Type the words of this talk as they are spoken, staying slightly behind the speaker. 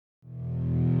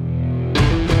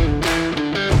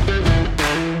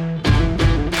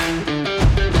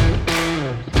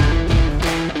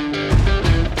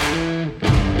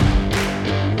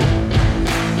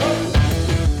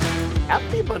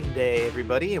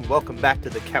everybody, and welcome back to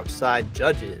the Couchside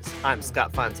Judges. I'm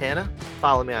Scott Fontana.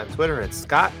 Follow me on Twitter at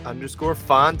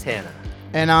Scott_Fontana.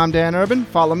 And I'm Dan Urban.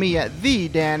 Follow me at the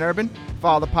Dan Urban.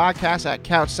 Follow the podcast at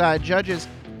Couchside Judges,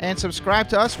 and subscribe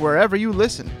to us wherever you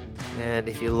listen. And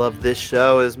if you love this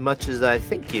show as much as I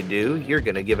think you do, you're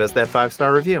going to give us that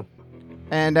 5-star review.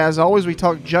 And as always, we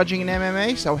talk judging in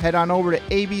MMA, so head on over to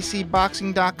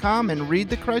abcboxing.com and read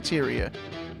the criteria.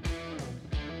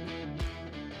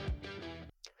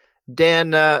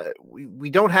 Dan, we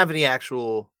don't have any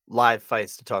actual live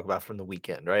fights to talk about from the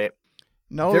weekend, right?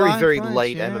 No, very fights,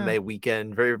 light yeah. MMA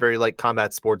weekend, very light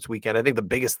combat sports weekend. I think the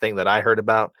biggest thing that I heard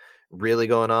about really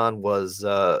going on was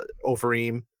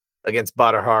Overeem against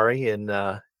Badr Hari in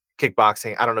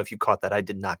kickboxing. I don't know if you caught that. I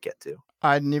did not get to.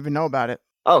 I didn't even know about it.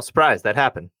 Oh, surprise, that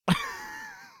happened.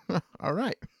 All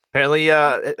right. Apparently,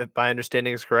 if my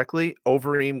understanding is correctly,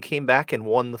 Overeem came back and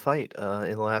won the fight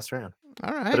in the last round.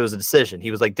 All right. But it was a decision.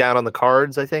 He was like down on the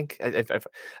cards, I think.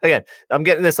 Again, I'm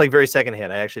getting this like very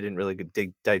secondhand. I actually didn't really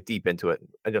dive deep into it.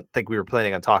 I don't think we were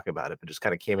planning on talking about it, but just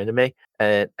kind of came into me.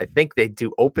 And I think they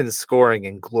do open scoring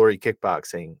in Glory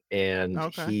Kickboxing. And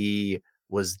he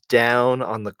was down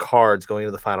on the cards going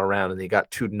into the final round, and he got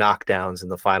 2 knockdowns in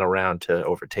the final round to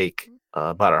overtake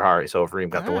Badr Hari. So Overeem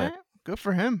got the win. Good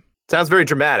for him. Sounds very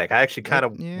dramatic. I actually kind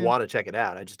of want to check it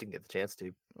out. I just didn't get the chance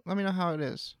to. Let me know how it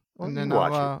is. Well,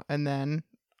 And then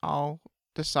I'll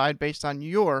decide based on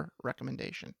your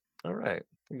recommendation. All right.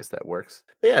 I guess that works.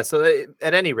 But yeah, so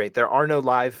at any rate, there are no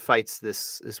live fights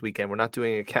this weekend. We're not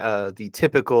doing the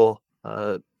typical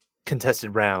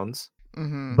contested rounds.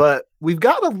 Mm-hmm. But we've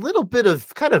got a little bit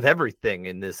of kind of everything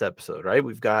in this episode, right?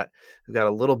 We've got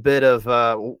a little bit of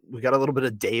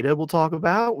data we'll talk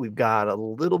about. We've got a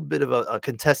little bit of a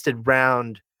contested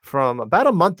round from about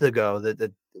a month ago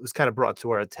that was kind of brought to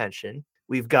our attention.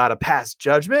 We've got a past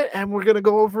judgment, and we're going to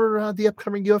go over the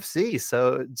upcoming UFC.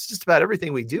 So it's just about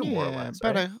everything we do, more or less.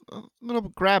 About right? a little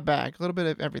grab bag, a little bit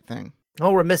of everything.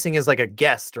 All we're missing is like a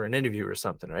guest or an interview or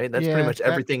something, right? That's pretty much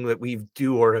everything that we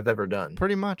do or have ever done.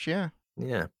 Pretty much, yeah.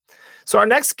 Yeah. So our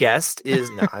next guest is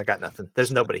no, I got nothing.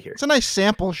 There's nobody here. It's a nice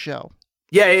sample show.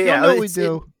 Yeah. You know what we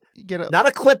do. You get not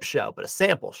a clip show, but a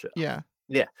sample show. Yeah.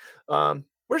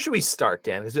 Where should we start,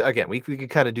 Dan? Because again, we could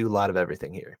kind of do a lot of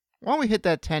everything here. Why don't we hit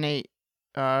that 10-8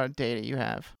 data you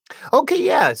have? Okay,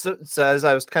 yeah. So as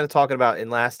I was kind of talking about in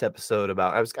last episode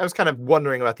I was kind of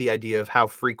wondering about the idea of how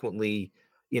frequently,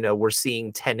 we're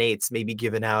seeing 10-8s maybe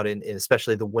given out in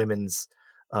especially the women's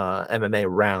MMA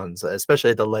rounds,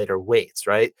 especially at the lighter weights,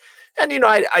 right? And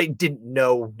I didn't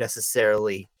know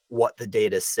necessarily what the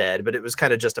data said, but it was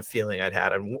kind of just a feeling I'd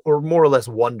had, or more or less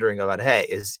wondering about, hey,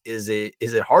 is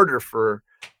it harder for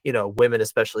women,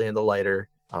 especially in the lighter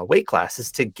weight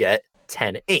classes, to get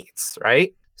 10-8s,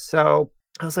 right? So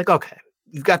I was like, okay,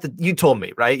 you told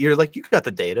me, right? You're like, you got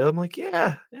the data. I'm like,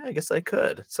 yeah, I guess I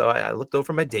could. So I looked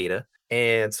over my data,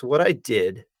 and so what I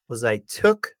did was I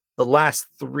took the last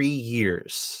 3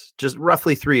 years, just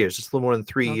roughly 3 years, just a little more than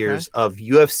 3 years of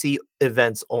UFC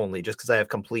events only, just because I have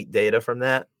complete data from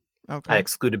that. Okay. I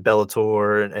excluded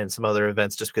Bellator and some other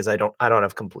events just because I don't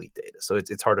have complete data. So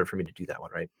it's harder for me to do that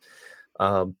one, right?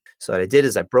 So what I did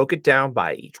is I broke it down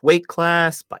by each weight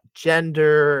class, by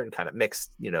gender, and kind of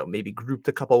mixed, maybe grouped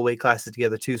a couple of weight classes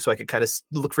together too, so I could kind of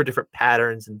look for different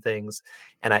patterns and things.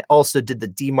 And I also did the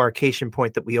demarcation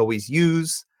point that we always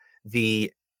use,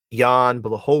 the Jan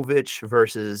Blachowicz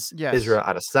versus Israel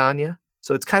Adesanya.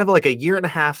 So it's kind of like a year and a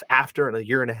half after and a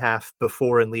year and a half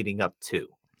before and leading up to.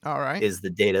 All right. Is the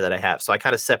data that I have. So I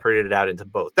kind of separated it out into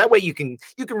both. That way you can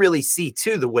really see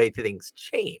too the way things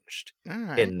changed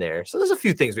in there. So there's a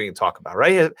few things we can talk about,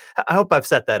 right? I hope I've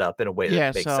set that up in a way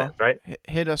that makes sense, right?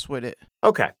 Hit us with it.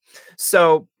 Okay.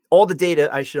 So all the data,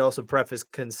 I should also preface,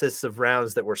 consists of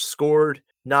rounds that were scored,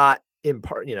 not in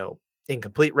part,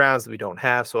 incomplete rounds that we don't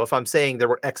have. So if I'm saying there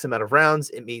were X amount of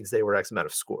rounds, it means they were X amount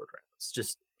of scored rounds.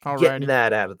 Just getting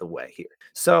that out of the way here.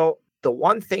 So the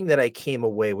one thing that I came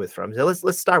away with from, so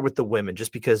let's start with the women,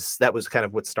 just because that was kind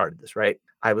of what started this, right?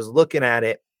 I was looking at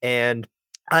it, and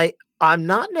I'm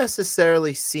not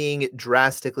necessarily seeing it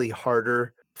drastically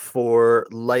harder for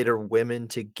lighter women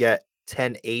to get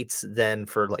 10-8s than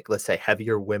for, like, let's say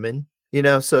heavier women,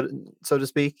 so to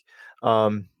speak.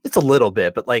 It's a little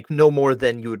bit, but like no more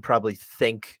than you would probably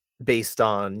think based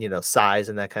on size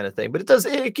and that kind of thing. But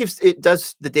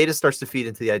the data starts to feed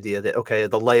into the idea that, okay,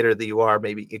 the lighter that you are,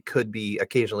 maybe it could be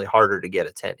occasionally harder to get a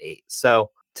 10-8.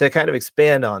 So to kind of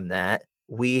expand on that,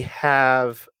 we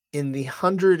have in the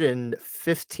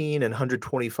 115 and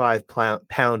 125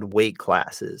 pound weight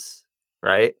classes,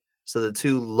 right? So the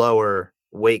two lower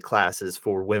weight classes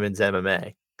for women's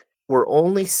MMA, we're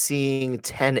only seeing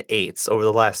 10-8s over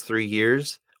the last 3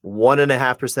 years,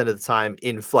 1.5% of the time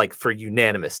in like for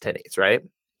unanimous 10-8s, right?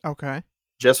 Okay.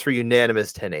 Just for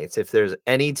unanimous 10-8s. If there's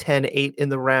any 10-8 in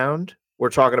the round,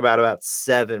 we're talking about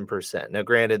 7%. Now,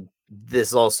 granted,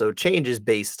 this also changes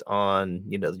based on,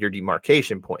 your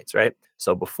demarcation points, right?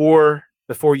 So before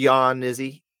Jan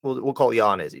Izzy, we'll call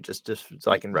Jan Izzy just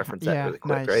so I can reference that really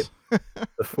quick, right?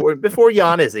 Before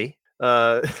Jan Izzy,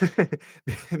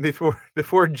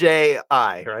 before JI,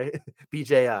 right?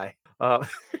 BJI. I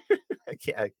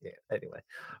can't. Anyway,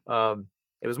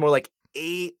 it was more like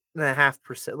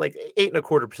 8.5%, like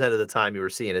 8.25% of the time you were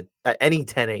seeing any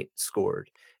 10-8 scored.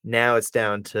 Now it's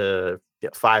down to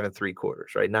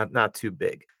 5.75, right? Not too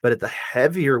big. But at the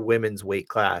heavier women's weight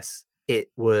class,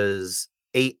 it was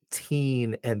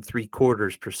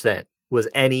 18.75% was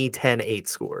any 10-8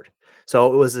 scored.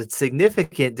 So it was a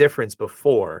significant difference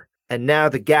before, and now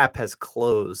the gap has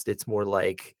closed. It's more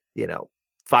like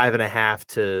 5.5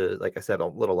 to, like I said, a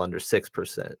little under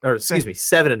 6%, or excuse me,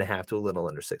 7.5 to a little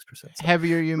under 6%. So,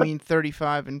 heavier, you mean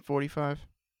 35 and 45?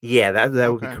 Yeah,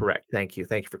 that would be correct. Thank you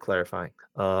for clarifying.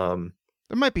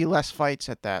 There might be less fights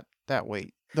at that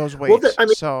weight, those weights. Well, I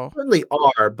mean, so certainly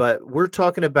are, but we're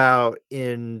talking about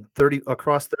in 30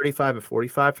 across 35 and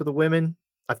 45 for the women.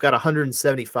 I've got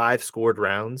 175 scored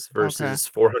rounds versus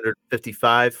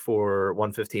 455 for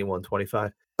 115,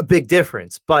 125. A big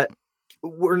difference, but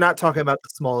we're not talking about the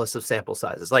smallest of sample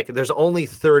sizes. Like there's only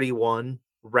 31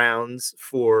 rounds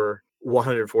for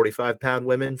 145-pound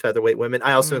women, featherweight women.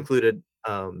 I also included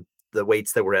the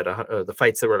weights that were at the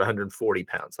fights that were at 140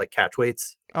 pounds, like catch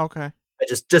weights. Okay.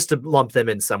 Just to lump them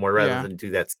in somewhere rather than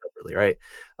do that separately, right?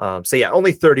 So yeah,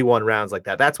 only 31 rounds like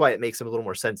that. That's why it makes them a little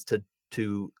more sense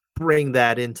to bring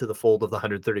that into the fold of the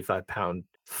 135-pound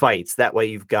fights. That way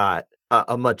you've got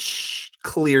a much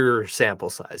clearer sample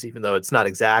size, even though it's not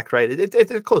exact, right?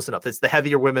 It's close enough. It's the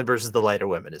heavier women versus the lighter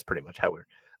women is pretty much how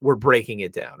we're breaking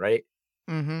it down, right?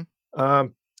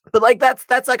 But like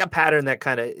that's like a pattern that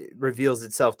kind of reveals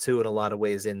itself too in a lot of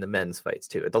ways in the men's fights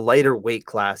too. At the lighter weight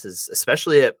classes,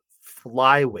 especially at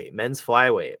flyweight, men's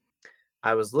flyweight.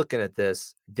 I was looking at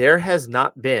this. There has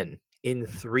not been in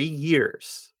 3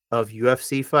 years of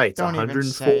UFC fights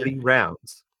 140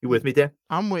 rounds. You with me, Dan?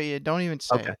 I'm with you. Don't even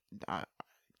say it. I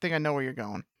think I know where you're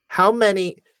going. How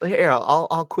many? Here,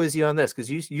 I'll quiz you on this because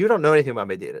you don't know anything about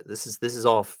my data. This is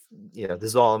all this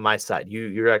is all on my side.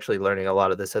 You're actually learning a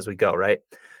lot of this as we go, right?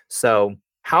 So,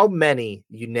 how many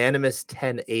unanimous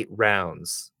 10-8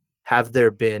 rounds have there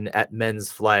been at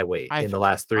men's flyweight in the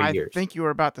last 3 years? I think you were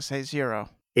about to say 0.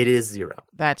 It is 0.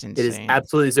 That's insane. It is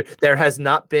absolutely 0. There has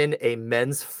not been a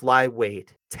men's flyweight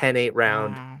 10-8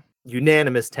 round,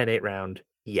 unanimous 10-8 round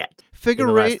yet.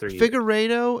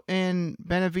 Figueiredo and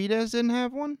Benavidez didn't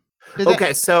have one?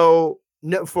 So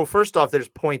no. First off, there's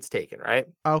points taken, right?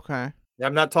 Okay.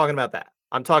 I'm not talking about that.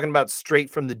 I'm talking about straight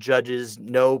from the judges,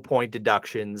 no point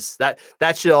deductions. That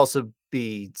should also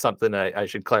be something I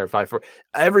should clarify. For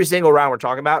every single round we're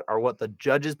talking about are what the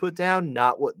judges put down,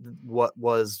 not what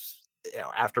was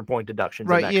after point deductions.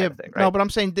 Right. And that yeah. kind of thing, right? No, but I'm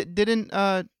saying didn't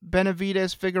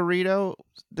Benavidez Figueiredo,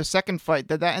 the second fight,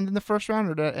 did that end in the first round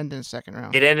or did that end in the second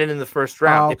round? It ended in the first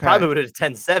round. Okay. It probably would have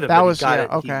 10-7. That was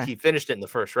okay. He finished it in the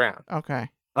first round. Okay.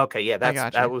 Okay, yeah,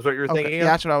 that was what you were thinking. Yeah,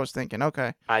 that's what I was thinking.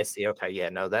 Okay, I see. Okay, yeah,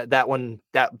 no, that one,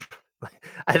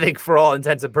 I think for all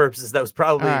intents and purposes, that was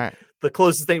probably the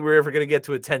closest thing we were ever going to get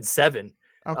to a 10-7.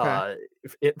 Okay,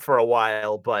 for a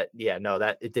while, but yeah, no,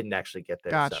 that it didn't actually get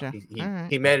there. Gotcha. So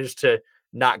he managed to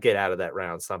not get out of that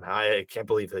round somehow. I can't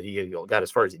believe that he got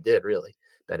as far as he did. Really,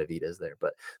 Benavidez there,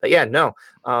 but yeah, no,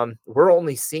 we're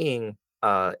only seeing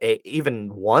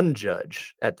even one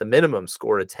judge at the minimum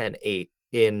score a 10-8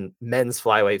 in men's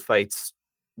flyweight fights,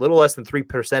 little less than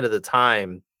 3% of the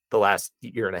time the last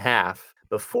year and a half.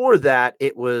 Before that,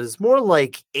 it was more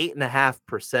like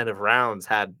 8.5% of rounds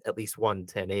had at least one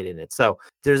 10-8 in it. So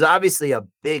there's obviously a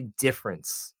big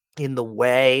difference in the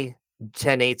way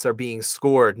 10-8s are being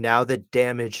scored now that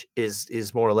damage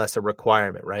is more or less a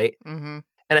requirement, right? Mm-hmm.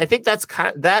 And I think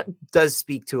that does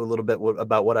speak to a little bit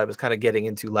about what I was kind of getting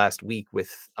into last week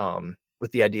with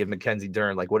the idea of Mackenzie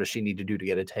Dern, like what does she need to do to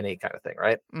get a 10-8 kind of thing,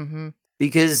 right? Mm-hmm.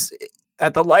 Because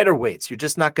at the lighter weights, you're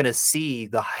just not going to see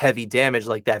the heavy damage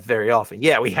like that very often.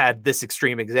 Yeah, we had this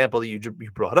extreme example that you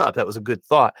brought up. That was a good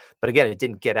thought. But again, it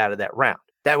didn't get out of that round.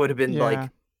 That would have been like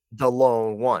the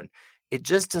lone one. It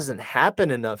just doesn't happen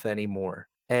enough anymore.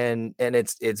 And it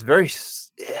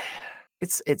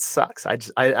sucks.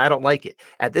 I don't like it.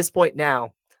 At this point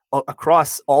now,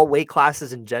 across all weight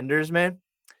classes and genders, man,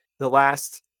 the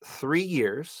last 3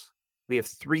 years, we have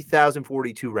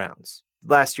 3,042 rounds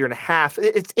last year and a half,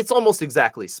 it's almost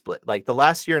exactly split. Like the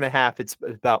last year and a half, it's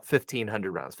about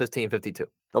 1,500 rounds, 1,552.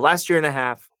 The last year and a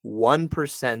half,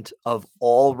 1% of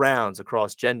all rounds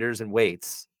across genders and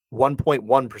weights,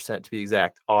 1.1% to be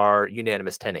exact, are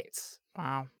unanimous 10-8s.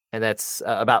 Wow. And that's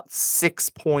about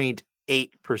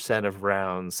 6.8% of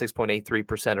rounds,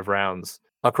 6.83% of rounds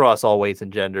across all weights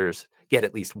and genders get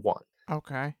at least one.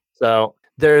 Okay. So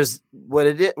there's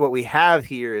what we have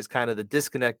here is kind of the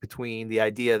disconnect between the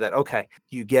idea that, okay,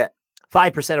 you get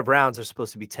 5% of rounds are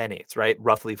supposed to be 10-8s, right?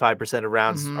 Roughly 5% of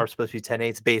rounds are supposed to be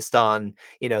 10-8s based on,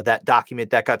 that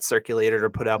document that got circulated or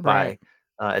put out by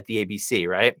at the ABC,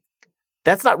 right?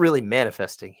 That's not really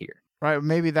manifesting here. Right.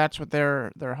 Maybe that's what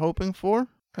they're hoping for,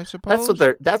 I suppose.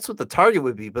 That's what the target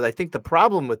would be. But I think the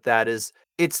problem with that is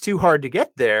it's too hard to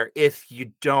get there if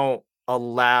you don't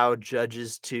allow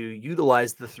judges to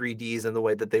utilize the 3Ds in the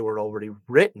way that they were already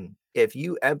written. If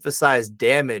you emphasize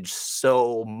damage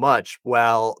so much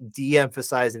while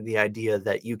de-emphasizing the idea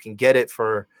that you can get it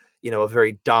for, a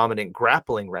very dominant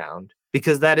grappling round,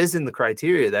 because that is in the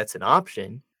criteria, that's an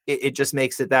option. It just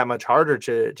makes it that much harder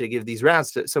to give these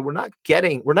rounds. So we're not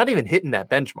even hitting that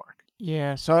benchmark.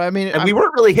 Yeah. So, I mean, we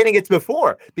weren't really hitting it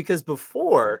before, because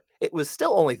before it was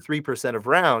still only 3% of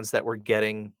rounds that were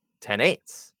getting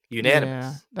 10-8s.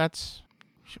 Unanimous. Yeah,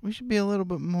 we should be a little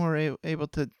bit more able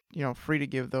to, free to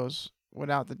give those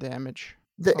without the damage.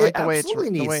 The way it's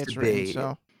written.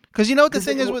 So, because the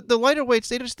thing is with the lighter weights,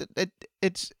 they just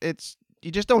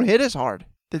you just don't hit as hard.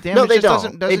 The damage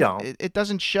It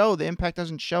doesn't show. The impact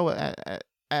doesn't show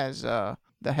as the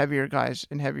heavier guys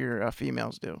and heavier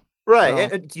females do.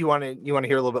 Right. So, do you want to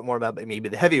hear a little bit more about maybe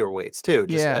the heavier weights too?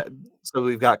 So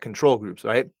we've got control groups,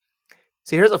 right?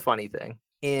 So here's a funny thing.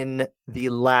 In the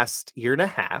last year and a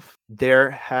half, there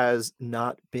has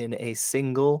not been a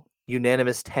single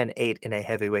unanimous 10-8 in a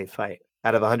heavyweight fight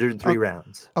out of 103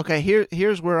 rounds. Okay,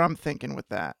 here's where I'm thinking with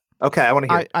that. Okay, I want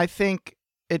to hear. I think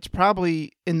it's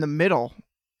probably in the middle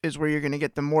is where you're going to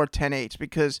get the more 10-8s,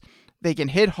 because they can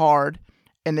hit hard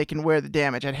and they can wear the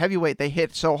damage. At heavyweight, they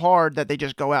hit so hard that they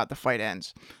just go out, the fight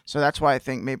ends. So that's why I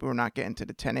think maybe we're not getting to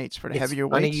the 10-8s for the heavier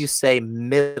weights. It's funny you say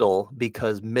middle,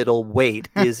 because middle weight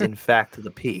is in fact the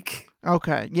peak.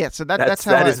 Okay, yeah, so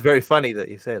that is very funny that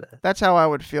you say that. That's how I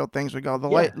would feel things would go.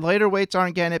 The lighter weights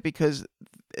aren't getting it because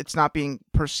it's not being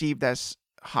perceived as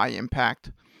high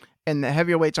impact, and the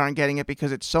heavier weights aren't getting it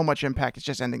because it's so much impact, it's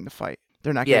just ending the fight.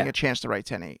 They're not getting a chance to write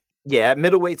 10-8. Yeah,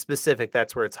 middleweight specific,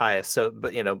 that's where it's highest. So,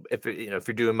 but if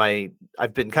you're doing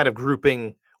I've been kind of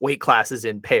grouping weight classes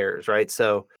in pairs, right?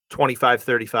 So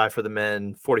 25-35 for the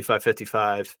men,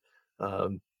 45-55,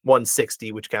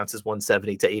 160, which counts as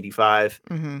 170 to 85,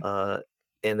 and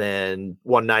then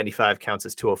 195 counts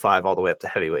as 205 all the way up to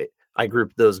heavyweight. I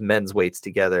grouped those men's weights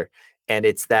together, and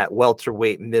it's that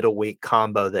welterweight middleweight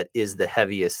combo that is the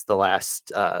heaviest the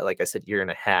last, like I said, year and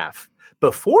a half.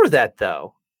 Before that,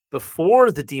 though,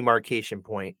 before the demarcation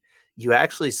point, you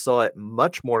actually saw it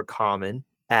much more common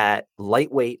at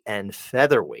lightweight and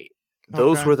featherweight.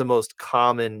 Those were the most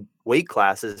common weight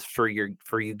classes for you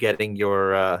getting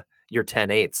your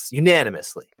 10-8s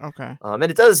unanimously. Okay. And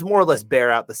it does more or less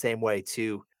bear out the same way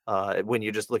too when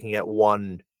you're just looking at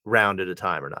one round at a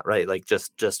time or not, right? Like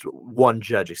just one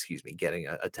judge, getting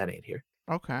a 10-8 here.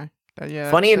 Okay.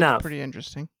 Funny enough, pretty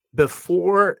interesting.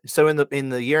 So in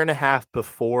the year and a half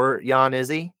before Jan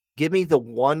Izzy, give me the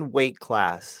one weight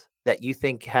class that you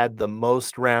think had the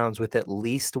most rounds with at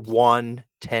least one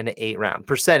 10-8 round,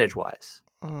 percentage-wise.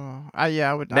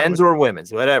 I would. Men's or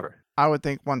women's, whatever. I would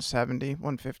think 170,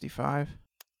 155.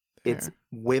 There. It's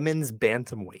women's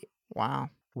bantamweight. Wow.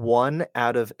 Roughly one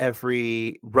out of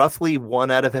every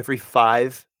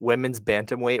 5 women's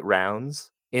bantamweight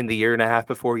rounds in the year and a half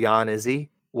before Jan Izzy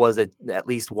was at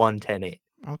least one 10-8.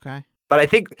 Okay. But I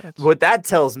think what that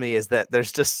tells me is that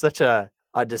there's just such a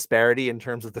disparity in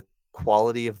terms of the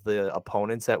quality of the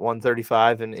opponents at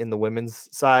 135 and in the women's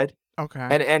side. Okay.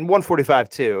 And 145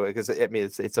 too, because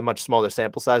it's a much smaller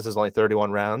sample size. There's only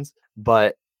 31 rounds,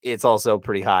 but it's also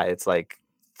pretty high. It's like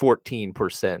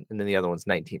 14%, and then the other one's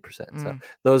 19%. So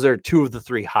those are 2 of the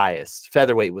 3 highest.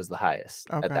 Featherweight was the highest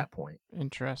at that point.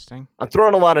 Interesting. I'm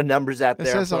throwing a lot of numbers out there.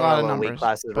 This is a lot of numbers, weight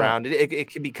classes around.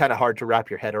 It can be kind of hard to wrap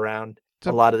your head around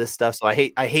a lot of this stuff. So I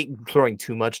hate throwing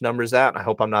too much numbers out. I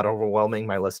hope I'm not overwhelming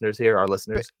my listeners here, our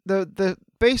listeners. The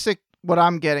basic, what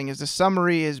I'm getting is the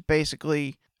summary is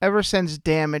basically ever since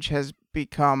damage has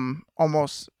become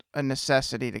almost a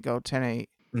necessity to go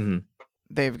 10-8,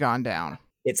 they've gone down.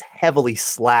 It's heavily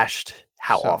slashed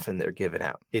how often they're given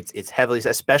out. It's heavily,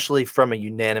 especially from a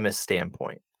unanimous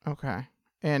standpoint. Okay.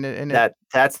 And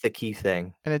that's the key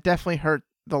thing. And it definitely hurt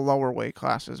the lower weight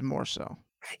classes more so.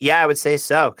 Yeah, I would say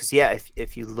so. Because yeah,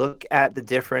 if you look at the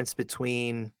difference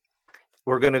between,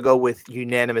 we're gonna go with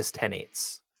unanimous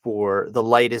 10-8s for the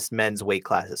lightest men's weight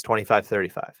classes,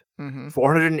 25-35. Mm-hmm.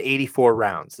 484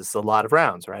 rounds. This is a lot of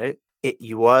rounds, right? It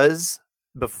was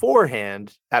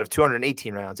beforehand, out of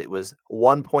 218 rounds, it was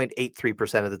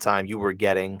 1.83% of the time you were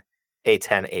getting a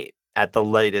 10-8 at the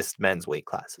latest men's weight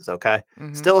classes. Okay.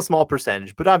 Mm-hmm. Still a small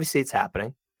percentage, but obviously it's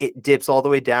happening. It dips all the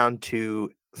way down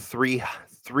to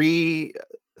 38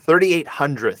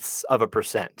 hundredths of a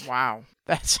percent. Wow,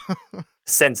 that's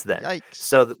Since then. yikes.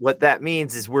 So what that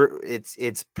means is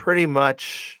it's pretty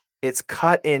much, it's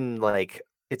cut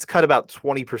about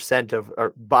 20% of,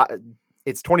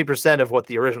 it's 20% of what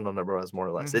the original number was, more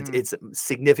or less. Mm-hmm. It's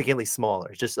significantly smaller.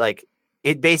 It's just like,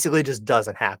 it basically just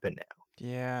doesn't happen now.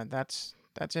 Yeah, that's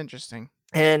interesting.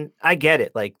 And I get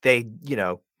it. Like they,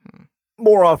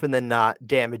 more often than not,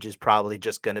 damage is probably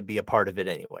just going to be a part of it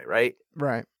anyway, right?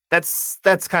 Right. That's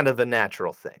kind of a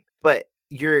natural thing. But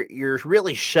you're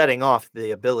really shutting off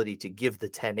the ability to give the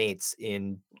 10-8s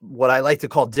in what I like to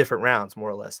call different rounds, more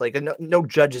or less. Like no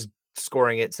judge is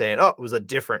scoring it saying, oh, it was a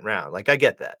different round. Like I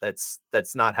get that.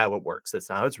 That's not how it works. That's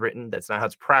not how it's written. That's not how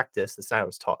it's practiced. That's not how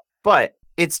it's taught. But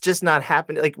it's just not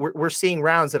happening. Like we're seeing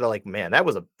rounds that are like, man, that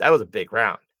was a big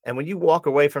round. And when you walk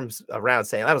away from a round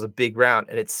saying that was a big round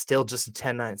and it's still just a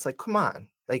 10-9, it's like, come on.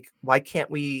 Like, why can't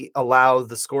we allow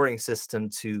the scoring system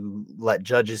to let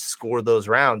judges score those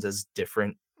rounds as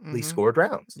differently scored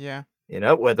rounds? Yeah.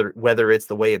 Whether it's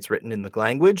the way it's written in the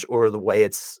language or the way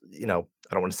it's, I don't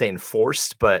want to say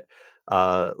enforced, but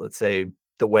let's say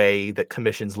the way that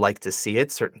commissions like to see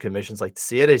it, certain commissions like to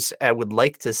see it. I would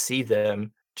like to see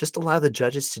them just allow the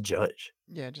judges to judge.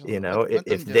 Yeah. Just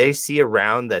if they see a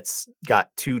round that's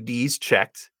got 2Ds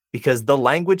checked, because the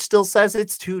language still says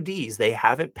it's 2Ds. They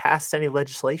haven't passed any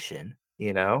legislation,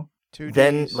 2Ds.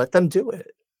 Then let them do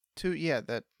it.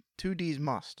 That 2Ds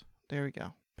must. There we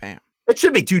go. Bam. It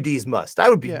should be 2Ds must. I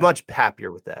would be much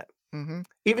happier with that. Mm-hmm.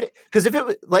 Even because if it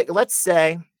was like, let's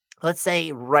say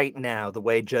right now, the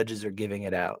way judges are giving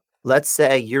it out, let's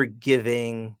say you're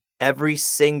giving every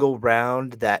single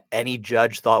round that any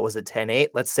judge thought was a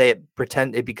 10-8. Let's say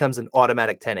it becomes an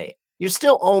automatic 10-8. You're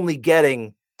still only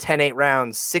getting 10-8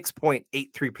 rounds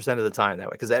 6.83% of the time that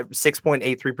way, because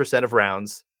 6.83% of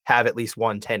rounds have at least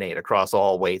one 10-8 across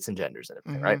all weights and genders and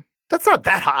everything, right? That's not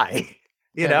that high,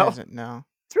 Isn't, no.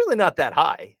 It's really not that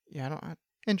high. Yeah,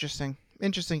 interesting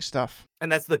stuff.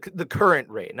 And that's the current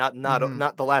rate, not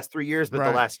the last 3 years, but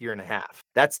the last year and a half.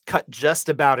 That's cut just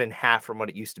about in half from what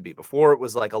it used to be. Before it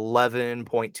was like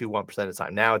 11.21% of the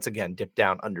time. Now it's again dipped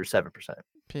down under 7%.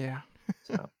 Yeah.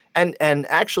 So. And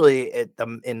actually,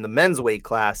 in the men's weight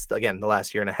class, again, the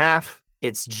last year and a half,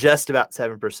 it's just about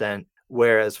 7%.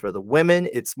 Whereas for the women,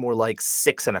 it's more like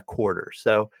 6.25.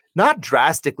 So not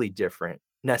drastically different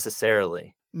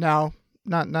necessarily. No,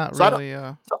 not so really.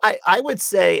 So I would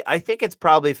say, I think it's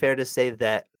probably fair to say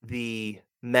that the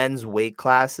men's weight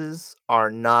classes are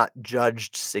not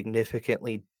judged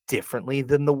significantly differently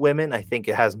than the women. I think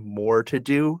it has more to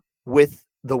do with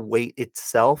the weight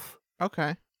itself.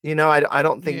 Okay. I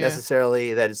don't think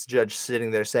necessarily that it's judge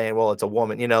sitting there saying, well, it's a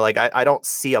woman, like I don't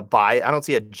see a bias. I don't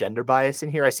see a gender bias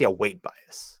in here. I see a weight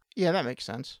bias. Yeah, that makes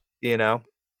sense. Yeah,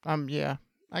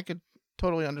 I could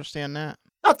totally understand that.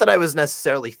 Not that I was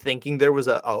necessarily thinking there was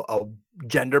a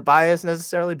gender bias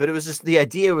necessarily, but it was just the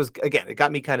idea was, again, it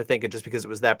got me kind of thinking just because it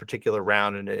was that particular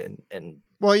round and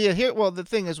well, yeah, the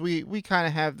thing is we kind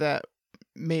of have that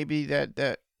maybe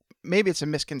it's a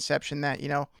misconception that,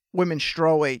 women's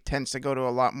strawweight tends to go to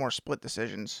a lot more split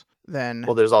decisions than.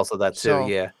 Well, there's also that too,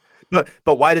 yeah. But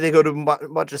why do they go to a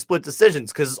bunch of split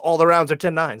decisions? Because all the rounds are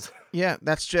 10-9s. Yeah,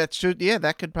 that's true. Yeah,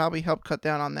 that could probably help cut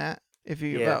down on that if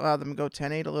you allow them to go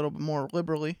 10-8 a little bit more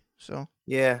liberally. So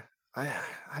yeah,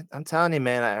 I'm telling you,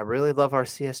 man, I really love our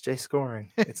CSJ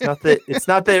scoring. It's not that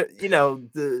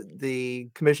the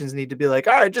commissions need to be like,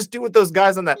 all right, just do what those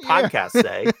guys on that podcast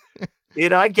say.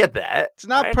 I get that. It's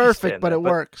not perfect, but it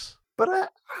works. But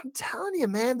I'm telling you,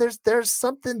 man, there's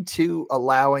something to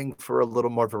allowing for a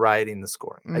little more variety in the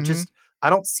scoring. Mm-hmm.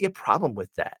 I don't see a problem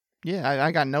with that. Yeah,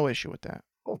 I got no issue with that.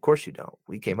 Well, of course you don't.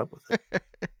 We came up with it.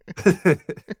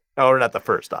 No, we're not the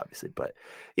first, obviously, but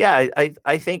yeah,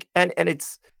 I think, and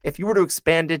it's, if you were to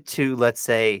expand it to, let's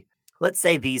say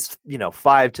these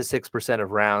 5 to 6%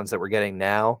 of rounds that we're getting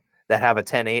now that have a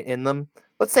 10-8 in them,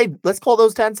 let's call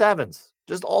those 10-7s.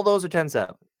 Just all those are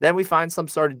 10-7. Then we find some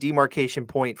sort of demarcation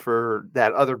point for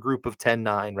that other group of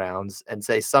 10-9 rounds and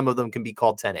say some of them can be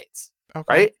called 10-8s. Okay.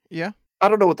 Right? Yeah. I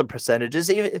don't know what the percentage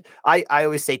is. Even I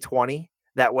always say 20.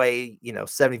 That way,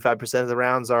 75% of the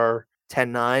rounds are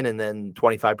 10-9 and then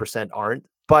 25% aren't.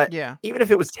 But Yeah. even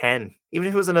if it was 10, even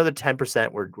if it was another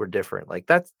 10%, we're different. Like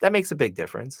that makes a big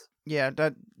difference. Yeah,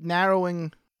 that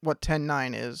narrowing what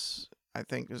 10-9 is, I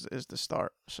think, is the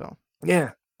start. So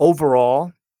Yeah.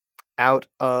 Overall, out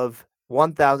of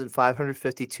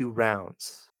 1,552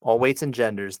 rounds, all weights and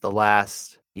genders, the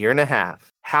last year and a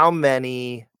half, how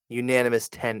many unanimous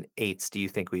 10-8s do you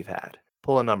think we've had?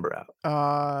 Pull a number out.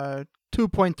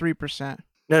 2.3%.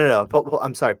 No.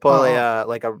 I'm sorry. Pull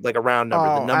like a round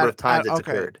number. The number of times it's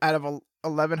okay. occurred. Out of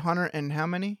 1,100 and how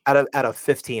many? Out of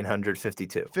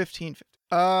 1,552.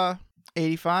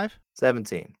 85.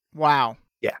 17. Wow.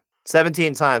 Yeah.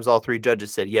 17 times all three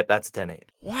judges said, yep, that's a 10-8.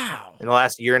 Wow. In the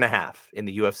last year and a half in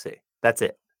the UFC. That's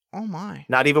it. Oh my.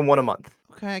 Not even one a month.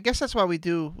 Okay, I guess that's why we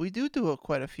do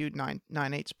quite a few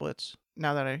 9-8 splits.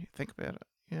 Now that I think about it,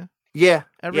 yeah. Yeah.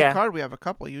 Every card we have a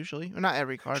couple usually. Well, not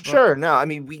every card. Sure. No, I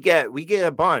mean we get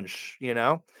a bunch.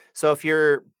 So if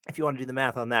you want to do the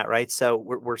math on that, right? So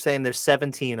we're saying there's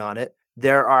 17 on it.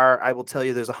 There are, I will tell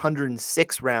you, there's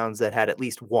 106 rounds that had at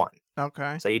least one.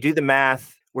 Okay. So you do the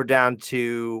math. We're down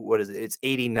to what is it? It's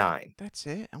 89. That's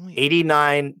it.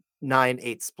 89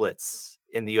 9-8 splits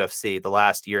in the UFC the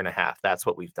last year and a half. That's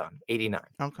what we've done. 89.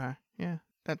 Okay. Yeah,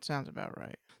 that sounds about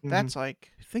right. Mm-hmm. That's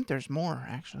like, I think there's more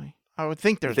actually. I would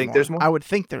think there's more. There's more. I would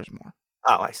think there's more.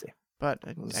 Oh, I see. But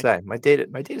my data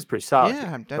is pretty solid.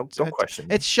 Yeah, don't question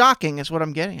me. It's shocking, is what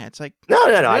I'm getting at. It's like no.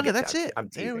 Really, that's it.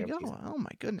 There we go. Oh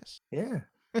my goodness. Yeah.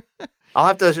 I'll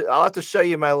have to show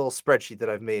you my little spreadsheet that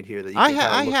I've made here that you can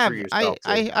kind of look through yourself.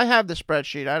 I have the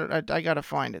spreadsheet. I gotta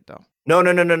find it though. No.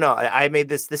 I made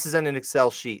this. This is in an Excel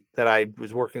sheet that I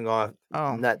was working on.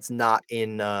 Oh. And that's not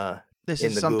in this in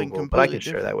is the something Google, completely but I can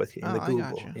different. share that with you in the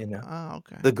Google. Gotcha. Oh,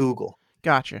 okay. The Google.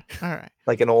 Gotcha. All right.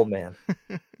 Like an old man.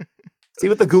 See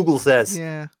what the Google says.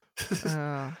 Yeah.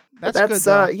 That's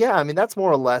good. Yeah. I mean, that's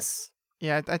more or less.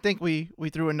 Yeah, I think we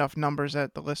threw enough numbers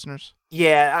at the listeners.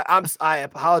 Yeah, I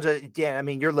apologize. Yeah, I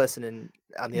mean, you're listening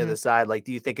on the other side. Like,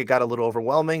 do you think it got a little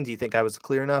overwhelming? Do you think I was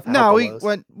clear enough? No,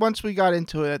 once we got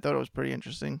into it, I thought it was pretty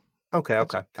interesting. Okay.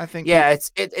 I think. Yeah,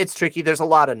 it's tricky. There's a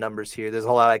lot of numbers here. There's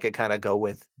a lot I could kind of go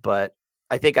with, but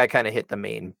I think I kind of hit the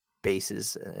main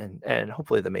bases and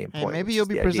hopefully the main point. Maybe you'll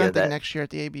be presenting next year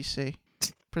at the ABC.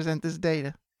 Present this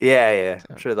data. Yeah.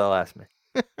 I'm sure they'll ask me.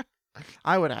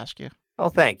 I would ask you. Oh,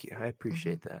 thank you. I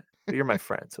appreciate that. But you're my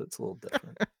friend, so it's a little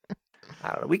different.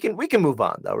 I don't know. We can move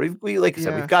on though. We like I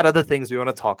said, we've got other things we want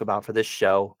to talk about for this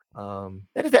show. And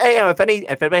if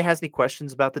anybody has any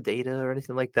questions about the data or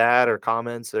anything like that, or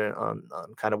comments or on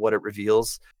kind of what it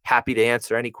reveals, happy to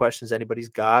answer any questions anybody's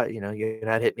got. You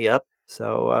can hit me up.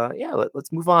 So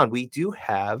let's move on. We do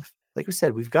have, like we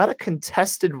said, we've got a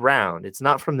contested round. It's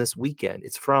not from this weekend.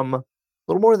 It's from a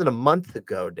little more than a month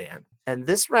ago, Dan. And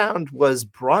this round was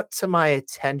brought to my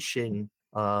attention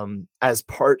as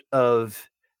part of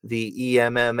the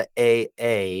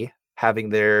EMMAA having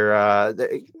their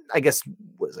I guess,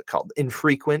 what is it called?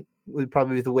 Infrequent would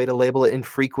probably be the way to label it.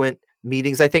 Infrequent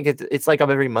meetings. I think it's like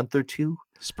every month or two.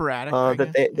 Sporadic.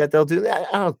 That they'll do that.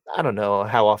 I don't know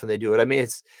how often they do it. I mean,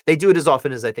 they do it as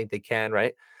often as I think they can,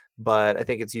 right? But I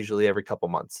think it's usually every couple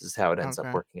months is how it ends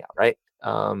up working out, right?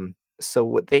 So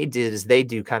what they did is they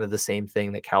do kind of the same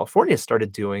thing that California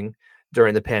started doing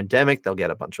during the pandemic. They'll get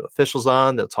a bunch of officials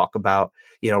on. They'll talk about,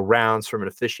 rounds from an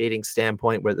officiating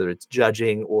standpoint, whether it's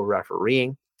judging or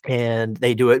refereeing. And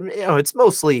they do it, it's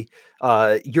mostly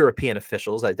European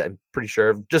officials. I'm pretty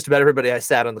sure just about everybody I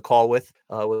sat on the call with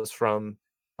was from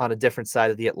on a different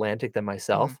side of the Atlantic than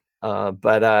myself.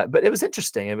 But it was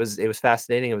interesting. It was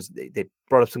fascinating. They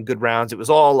brought up some good rounds. It was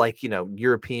all like,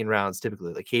 European rounds,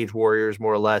 typically like Cage Warriors,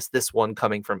 more or less. This one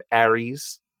coming from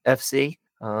Aries FC,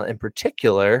 in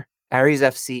particular, Aries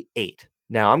FC 8.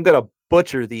 Now I'm going to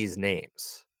butcher these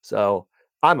names, so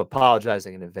I'm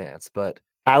apologizing in advance, but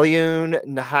Aliun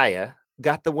Nahaya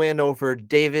got the win over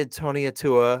David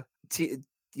Toniatua.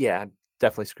 Yeah,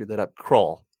 definitely screwed that up.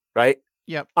 Kroll, right?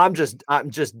 Yep. I'm just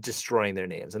destroying their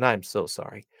names, and I'm so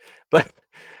sorry. But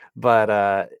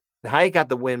Nahaya got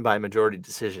the win by majority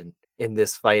decision in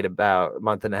this fight about a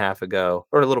month and a half ago,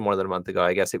 or a little more than a month ago,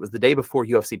 I guess. It was the day before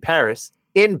UFC Paris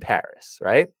in Paris,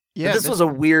 right? Yeah. But this was a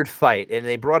weird fight, and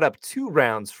they brought up 2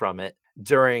 rounds from it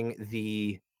during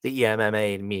the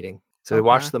EMMA meeting. So we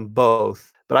watched them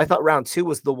both, but I thought round 2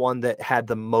 was the one that had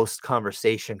the most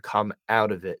conversation come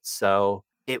out of it. So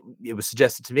it was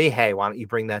suggested to me, hey, why don't you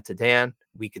bring that to Dan?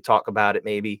 We could talk about it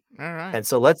maybe. All right. And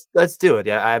so let's do it.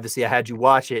 Yeah, I had you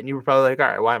watch it, and you were probably like, all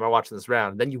right, why am I watching this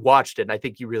round? And then you watched it, and I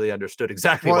think you really understood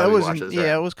exactly why we watched this round.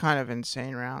 Yeah, it was kind of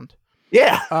insane round.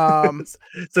 Yeah.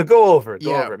 So go over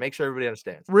it. Make sure everybody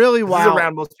understands. Really wild. This is a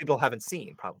round most people haven't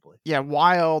seen, probably. Yeah,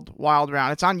 wild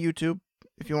round. It's on YouTube.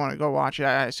 if you want to go watch it.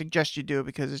 I suggest you do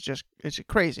because it's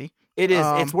crazy. It is.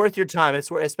 It's worth your time. It's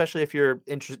especially if you're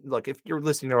interested. Look, if you're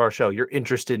listening to our show, you're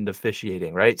interested in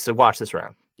officiating, right? So watch this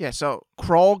round. Yeah. So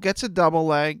Kroll gets a double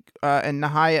leg, and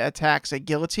Nahaya attacks a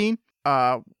guillotine.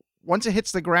 Once it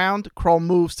hits the ground, Kroll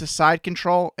moves to side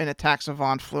control and attacks a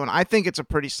Von Flue. And I think it's a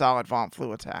pretty solid Von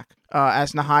Flue attack.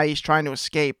 As Nahaya is trying to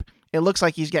escape, it looks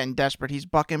like he's getting desperate. He's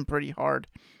bucking pretty hard.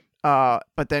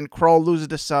 But then Kroll loses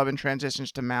the sub and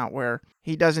transitions to mount, where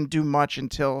he doesn't do much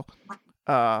until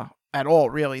at all,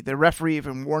 really. The referee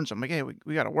even warns him, like, hey,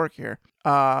 we got to work here.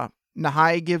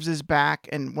 Nahaya gives his back,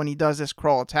 and when he does this,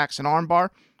 Kroll attacks an armbar.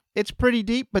 It's pretty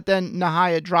deep, but then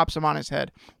Nahaya drops him on his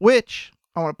head, which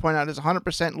I want to point out is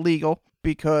 100% legal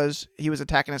because he was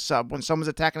attacking a sub. When someone's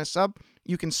attacking a sub,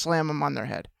 you can slam them on their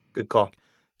head. Good call.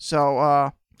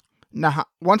 So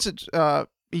once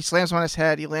he slams him on his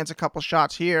head, he lands a couple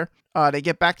shots here. They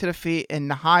get back to the feet, and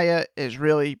Nahaya is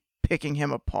really picking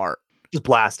him apart. Just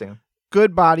blasting him.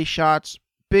 Good body shots,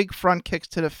 big front kicks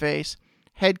to the face,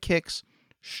 head kicks,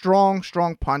 strong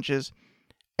punches.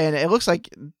 And it looks like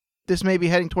this may be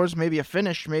heading towards maybe a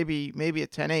finish, maybe a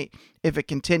 10-8 if it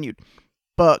continued.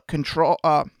 But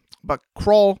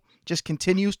Kroll just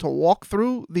continues to walk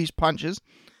through these punches,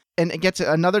 and it gets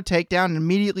another takedown and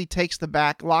immediately takes the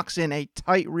back, locks in a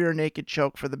tight rear naked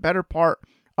choke for the better part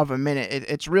of a minute.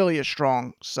 It's really a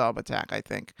strong sub attack, I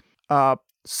think.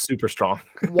 Super strong.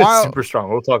 Super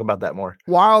strong. We'll talk about that more.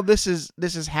 While this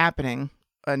is happening,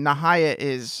 Nahaya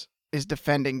is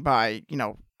defending by,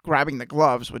 grabbing the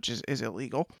gloves, which is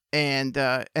illegal, and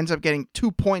ends up getting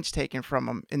 2 points taken from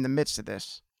him in the midst of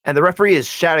this. And the referee is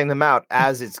shouting them out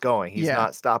as it's going. He's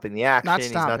not stopping the action. Not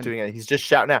He's not doing it. He's just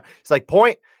shouting out. It's like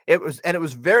point. It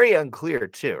was very unclear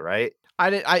too, right?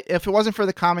 If it wasn't for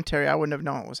the commentary, I wouldn't have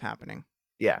known what was happening.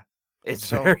 Yeah. It's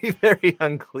very, very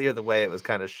unclear the way it was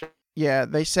kind of Yeah,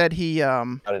 they said he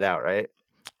cut it out, right?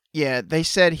 Yeah, they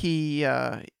said he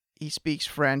speaks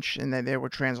French, and they were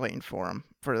translating for him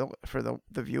for the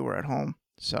viewer at home.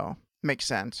 So makes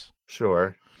sense.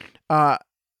 Sure.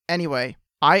 Anyway,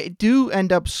 I do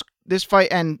end up this fight,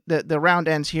 and the round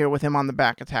ends here with him on the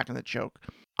back attacking the choke.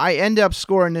 I end up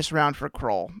scoring this round for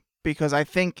Kroll because I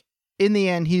think in the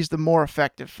end he's the more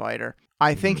effective fighter.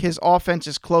 I think his offense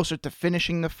is closer to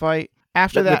finishing the fight.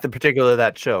 After that, with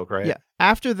that choke, right? Yeah.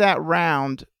 After that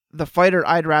round, the fighter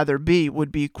I'd rather be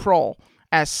would be Kroll.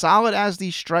 As solid as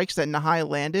these strikes that Nahai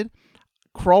landed,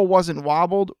 Kroll wasn't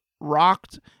wobbled,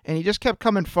 rocked, and he just kept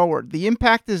coming forward. The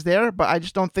impact is there, but I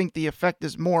just don't think the effect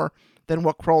is more than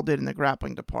what Kroll did in the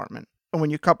grappling department. And when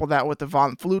you couple that with the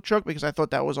Von Flue choke, because I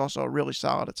thought that was also a really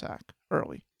solid attack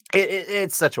early.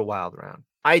 It's such a wild round.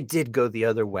 I did go the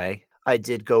other way. I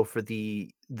did go for the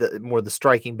more the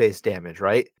striking based damage,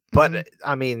 right? But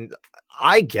I mean,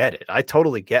 I get it. I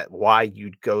totally get why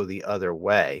you'd go the other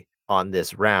way on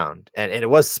this round. And it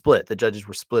was split. The judges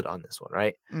were split on this one,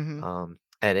 right? Mm-hmm.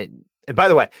 And by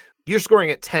the way, you're scoring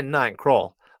at 10-9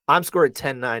 Kroll. I'm scoring at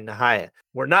 10-9 Nahaya.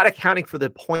 We're not accounting for the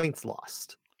points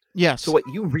lost. Yes. So what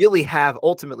you really have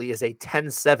ultimately is a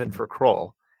 10-7 for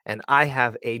Kroll, and I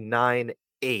have a 9-8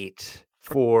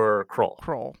 for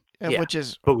Kroll. Yeah. Which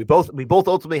is, but we both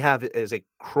ultimately have it as a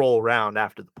Kroll round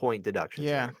after the point deduction.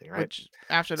 Yeah, right? Which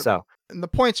after the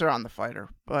points are on the fighter,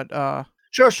 but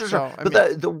sure.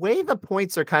 But the way the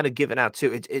points are kind of given out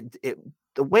too,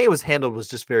 the way it was handled was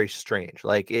just very strange.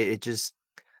 Like it just,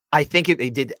 I think they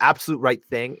did the absolute right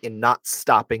thing in not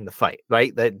stopping the fight.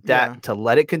 Right, that to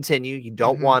let it continue. You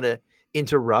don't want to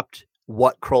interrupt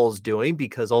what Kroll's doing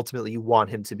because ultimately you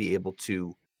want him to be able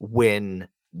to win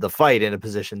the fight in a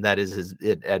position that is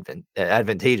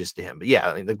advantageous to him. But yeah,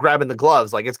 I mean, the grabbing the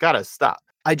gloves, like it's got to stop.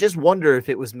 I just wonder if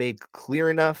it was made clear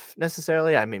enough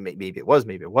necessarily. I mean, maybe it was,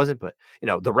 maybe it wasn't, but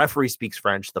the referee speaks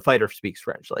French, the fighter speaks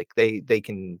French. Like they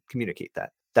can communicate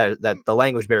that the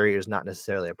language barrier is not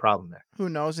necessarily a problem there. Who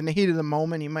knows? In the heat of the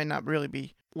moment, he might not really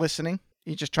be listening.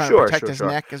 He's just trying to protect his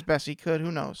neck as best he could.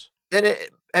 Who knows? And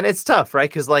it's tough, right?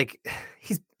 Because like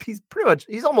he's pretty much,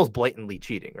 he's almost blatantly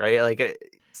cheating, right? Like,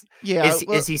 yeah,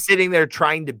 is he sitting there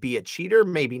trying to be a cheater?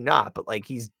 Maybe not, but like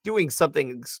he's doing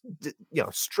something,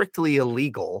 strictly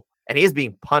illegal, and he is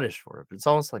being punished for it. But it's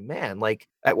almost like, man, like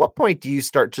at what point do you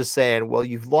start just saying, well,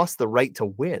 you've lost the right to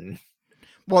win?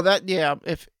 Well,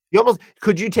 if you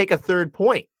could you take a third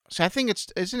point? So I think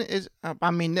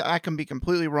I mean, I can be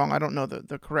completely wrong. I don't know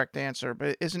the correct answer,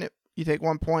 but isn't it you take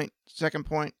 1 point, second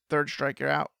point, third strike, you're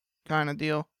out kind of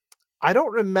deal? I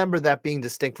don't remember that being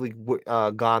distinctly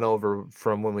gone over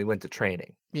from when we went to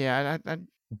training. Yeah,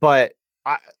 but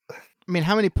I mean,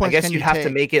 how many points? I guess you'd have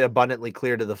to make it abundantly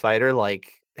clear to the fighter,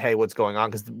 like hey, what's going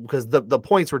on? Because the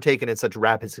points were taken in such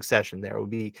rapid succession.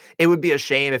 It would be a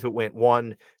shame if it went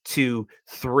 1, 2,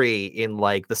 3 in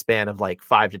like the span of like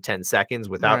 5 to 10 seconds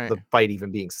without the fight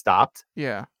even being stopped.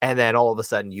 Yeah. And then all of a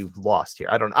sudden you've lost here.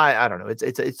 I don't know.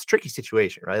 It's a tricky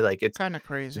situation, right? Like it's kind of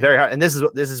crazy. Very hard. And this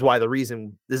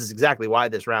is exactly why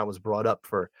this round was brought up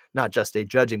for not just a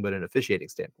judging, but an officiating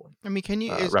standpoint. I mean, can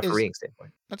you refereeing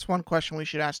standpoint? That's one question we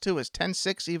should ask too. Is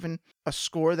 10-6 even a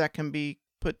score that can be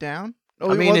put down? Oh,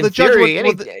 I mean, the judge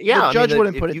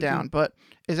wouldn't put it down, but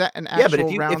is that an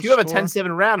actual round? If you have a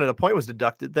 10-7 round and a point was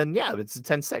deducted, then yeah, it's a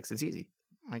 10-6. It's easy.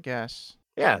 I guess.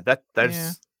 Yeah,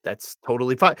 that's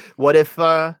totally fine. What if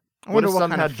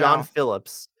somehow John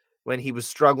Phillips, when he was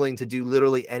struggling to do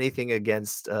literally anything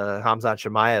against Khamzat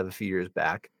Chimaev a few years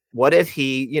back, what if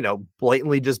he,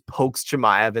 blatantly just pokes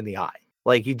Chimaev in the eye?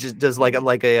 Like he just does like a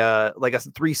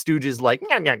Three Stooges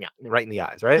right in the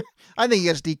eyes, right? I think he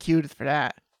gets DQ'd for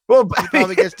that. Well, he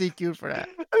probably gets DQ'd for that.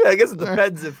 I mean, I guess it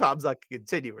depends if Khamzat can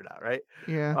continue or not, right?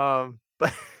 Yeah.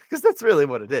 But because that's really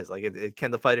what it is. Like,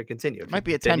 can the fighter continue? It might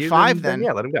be a 10-5 then.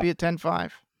 Yeah, let him go. Be a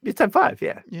 10-5. Be a 10-5,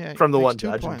 yeah. Yeah. From the one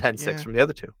judge and 10-6 from the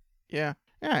other two. Yeah.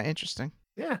 Yeah. Interesting.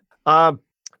 Yeah.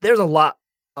 There's a lot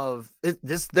of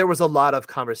this. There was a lot of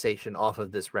conversation off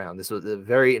of this round. This was a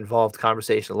very involved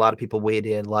conversation. A lot of people weighed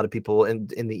in. A lot of people in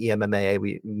the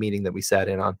EMMA meeting that we sat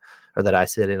in on, or that I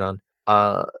sat in on.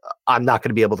 I'm not going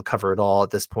to be able to cover it all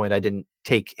at this point. I didn't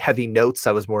take heavy notes.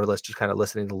 I was more or less just kind of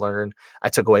listening to learn. I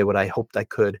took away what I hoped I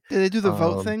could. Did they do the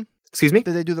vote thing? Excuse me?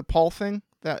 Did they do the poll thing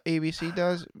that ABC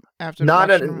does after?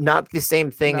 Not the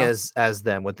same thing as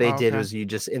them. What they did was you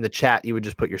just in the chat you would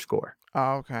just put your score.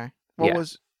 Oh, okay. What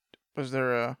was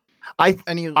there a? I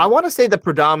want to say the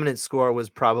predominant score was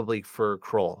probably for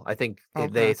Kroll. I think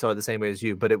they saw it the same way as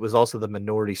you, but it was also the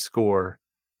minority score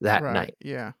that night.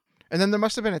 Yeah. And then there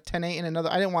must have been a 10-8 in another.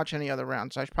 I didn't watch any other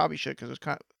rounds. So I probably should because it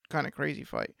was kind of crazy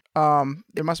fight.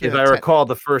 There must be. If I recall,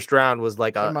 the first round was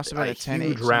like a huge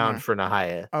huge round for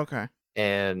Nahaya. Okay.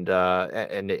 And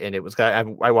it was.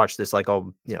 I watched this like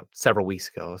several weeks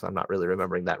ago, so I'm not really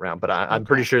remembering that round. But I'm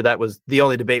pretty sure that was the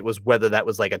only debate was whether that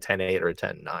was like a 10-8 or a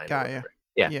 10-9. Got you.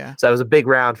 Yeah. So that was a big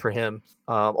round for him.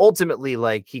 Ultimately,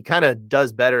 like he kind of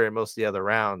does better in most of the other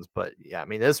rounds, but yeah, I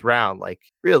mean this round, like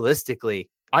realistically.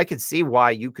 I could see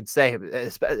why you could say,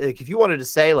 like, if you wanted to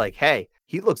say, like, hey,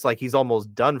 he looks like he's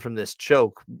almost done from this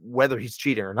choke, whether he's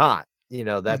cheating or not.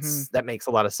 That makes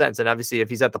a lot of sense. And obviously, if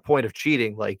he's at the point of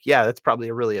cheating, like, yeah, that's probably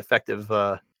a really effective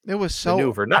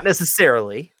maneuver. Not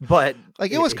necessarily, but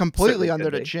like it was completely under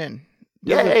the chin.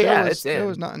 There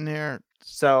was nothing there.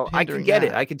 So I can get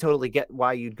it. I can totally get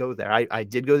why you'd go there. I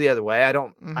did go the other way. I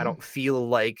don't feel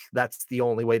like that's the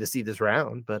only way to see this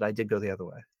round, but I did go the other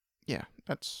way. Yeah,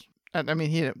 I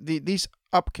mean, these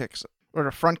up kicks or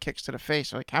the front kicks to the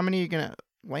face. Like, how many are you gonna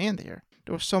land here?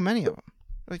 There were so many of them,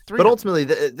 like 3. But ultimately,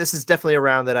 this is definitely a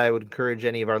round that I would encourage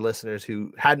any of our listeners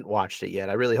who hadn't watched it yet.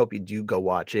 I really hope you do go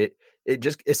watch it.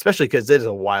 Especially because it is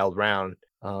a wild round.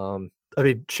 I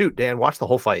mean, shoot, Dan, watch the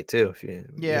whole fight too if you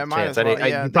might chance. as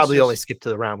well. You probably only skipped to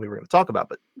the round we were going to talk about,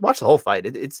 but watch the whole fight.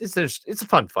 It's a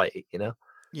fun fight,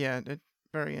 Yeah.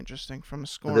 Very interesting from a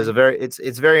score. It's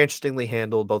very interestingly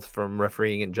handled both from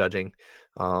refereeing and judging.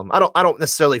 I don't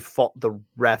necessarily fault the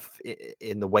ref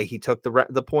in the way he took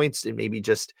the points, and maybe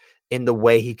just in the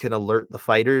way he can alert the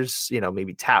fighters.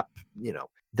 Maybe tap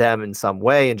them in some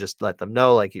way and just let them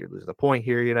know like you're losing a point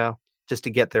here. Just to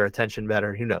get their attention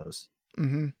better. Who knows?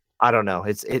 Mm-hmm. I don't know.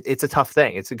 It's a tough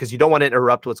thing. It's because you don't want to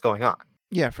interrupt what's going on.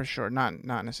 Yeah, for sure. Not in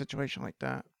a situation like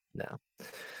that. No,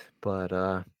 but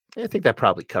I think that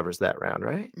probably covers that round,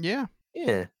 right? Yeah.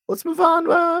 Yeah. Let's move on.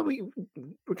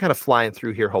 We're kind of flying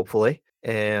through here, hopefully.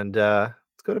 And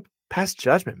let's go to past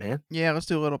judgment, man. Yeah, let's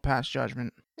do a little past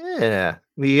judgment. Yeah.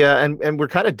 We and we're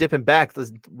kind of dipping back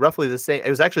roughly the same. It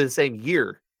was actually the same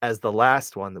year as the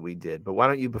last one that we did. But why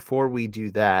don't you, before we do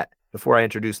that, before I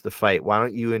introduce the fight, why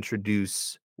don't you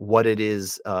introduce what it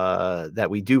is that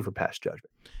we do for past judgment?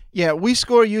 Yeah, we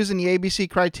score using the ABC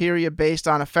criteria based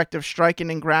on effective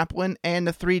striking and grappling and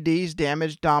the 3Ds,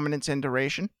 damage, dominance, and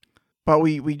duration. But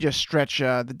we just stretch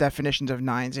the definitions of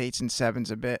 9s, 8s, and 7s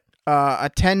a bit.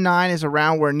 A 10-9 is a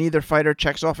round where neither fighter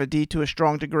checks off a D to a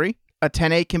strong degree. A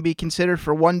 10-8 can be considered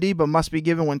for 1D but must be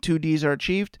given when 2 Ds are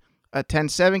achieved. A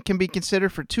 10-7 can be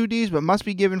considered for 2 Ds but must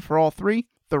be given for all 3.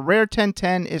 The rare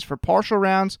 10-10 is for partial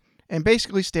rounds and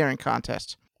basically staring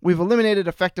contests. We've eliminated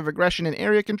effective aggression and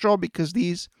area control because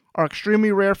these are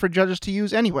extremely rare for judges to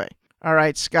use anyway. All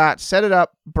right, Scott, set it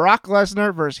up. Brock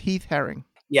Lesnar versus Heath Herring.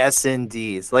 Yes,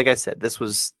 indeed. Like I said, this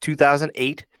was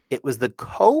 2008. It was the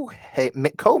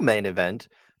co-main event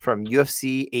from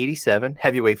UFC 87,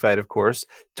 heavyweight fight, of course.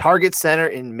 Target Center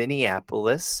in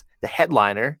Minneapolis. The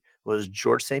headliner was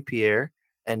George St. Pierre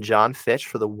and John Fitch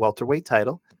for the welterweight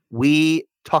title. We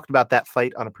talked about that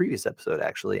fight on a previous episode,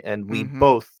 actually, and we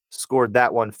both scored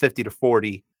that one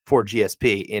 50-40 for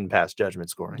GSP in past judgment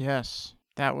scoring. Yes,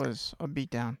 that was a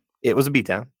beatdown. It was a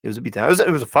beatdown. It was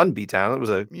a fun beatdown. It was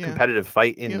a competitive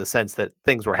fight in the sense that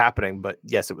things were happening, but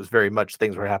yes, it was very much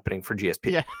things were happening for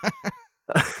GSP. Yeah.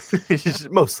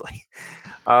 Mostly.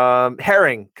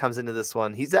 Herring comes into this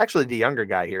one. He's actually the younger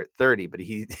guy here at 30, but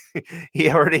he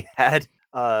already had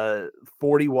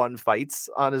 41 fights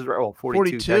on his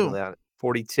 42 technically on it.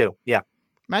 42. Yeah.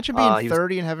 Imagine being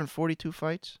 30 and having 42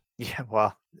 fights. Yeah,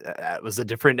 well, it was a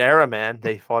different era, man.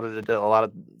 They fought it a lot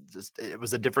of it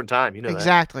was a different time, you know.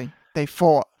 Exactly. They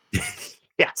fought.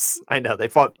 Yes, I know. They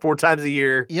fought 4 times a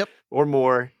year or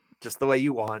more, just the way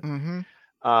you want.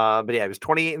 But yeah, he was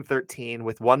 28-13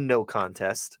 with 1 no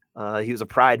contest. He was a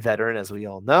Pride veteran, as we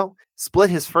all know. Split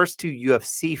his first 2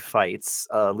 UFC fights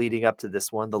leading up to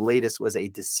this one. The latest was a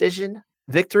decision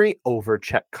victory over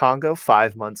Czech Congo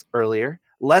 5 months earlier.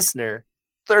 Lesnar,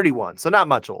 31, so not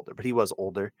much older, but he was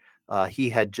older. He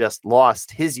had just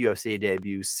lost his UFC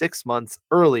debut 6 months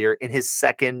earlier in his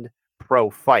second pro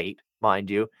fight, mind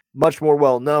you. Much more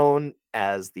well-known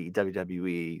as the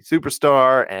WWE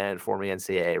superstar and former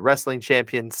NCAA wrestling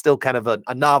champion. Still kind of a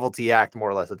novelty act, more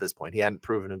or less, at this point. He hadn't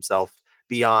proven himself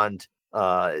beyond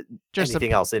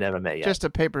anything else in MMA yet. Just a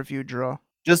pay-per-view draw.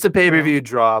 Just a pay-per-view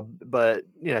draw, but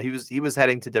he was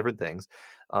heading to different things.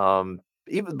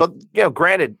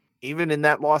 Granted, even in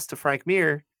that loss to Frank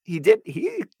Mir, he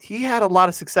had a lot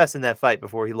of success in that fight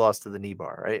before he lost to the knee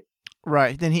bar, right?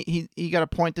 Right. Then he got a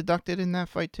point deducted in that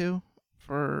fight too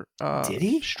for did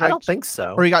he? Strikes? I don't think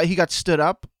so. Or he got stood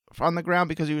up on the ground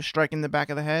because he was striking the back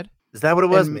of the head. Is that what it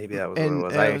was? Maybe that was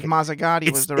what it was.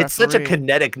 Mazzagatti was the referee. It's such a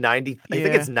kinetic 90. I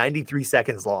think it's 93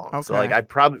 seconds long. Okay.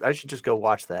 So I should just go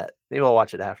watch that. Maybe I'll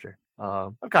watch it after.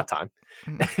 I've got time.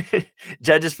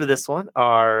 Judges for this one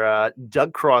are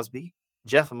Doug Crosby,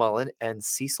 Jeff Mullen, and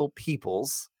Cecil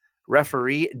Peoples.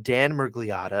 Referee Dan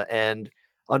Mergliotta. And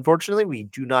unfortunately, we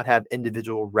do not have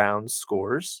individual round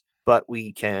scores, but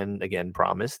we can again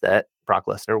promise that Brock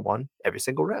Lesnar won every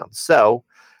single round. So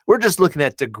we're just looking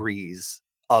at degrees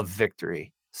of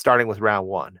victory, starting with round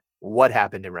 1. What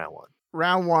happened in round 1?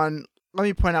 Round 1. Let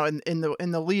me point out in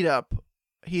the lead up,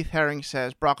 Heath Herring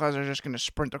says Brock Lesnar is just going to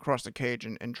sprint across the cage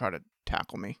and try to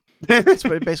tackle me. That's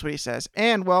basically what he says.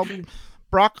 And well,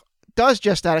 Brock does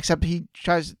just that, except he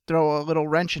tries to throw a little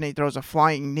wrench and he throws a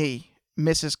flying knee,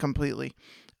 misses completely.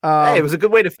 Hey, it was a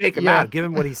good way to fake him out, give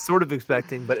him what he's sort of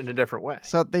expecting, but in a different way.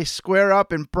 So they square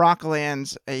up and Brock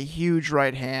lands a huge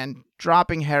right hand,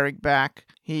 dropping Herring back.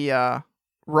 He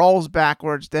rolls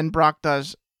backwards. Then Brock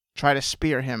does try to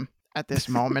spear him at this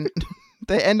moment.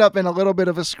 They end up in a little bit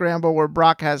of a scramble where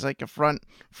Brock has like a front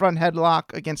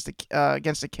headlock against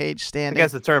the cage standing.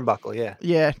 Against the turnbuckle, yeah.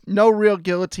 Yeah, no real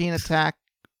guillotine attack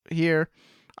here.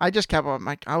 I just kept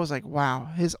on I was like, wow,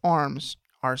 his arms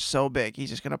are so big. He's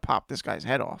just going to pop this guy's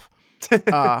head off.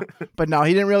 But no,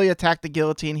 he didn't really attack the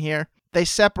guillotine here. They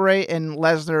separate and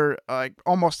Lesnar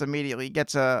almost immediately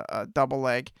gets a double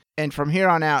leg. And from here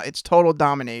on out, it's total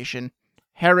domination.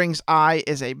 Herring's eye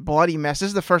is a bloody mess. This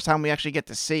is the first time we actually get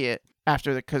to see it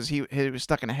because he was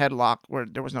stuck in a headlock where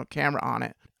there was no camera on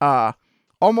it.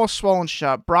 Almost swollen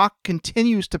shut. Brock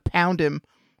continues to pound him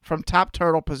from top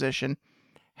turtle position.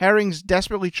 Herring's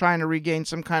desperately trying to regain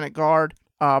some kind of guard.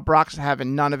 Brock's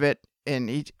having none of it,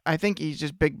 and I think he's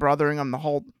just big brothering him the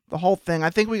whole thing. I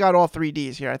think we got all 3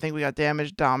 Ds here. I think we got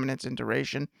damage, dominance, and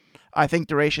duration. I think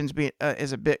duration's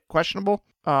is a bit questionable.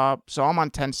 So I'm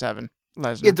on 10-7.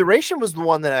 Lesnar. Yeah, duration was the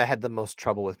one that I had the most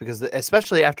trouble with because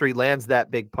especially after he lands that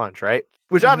big punch, right?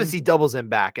 Which obviously doubles him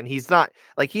back, and he's not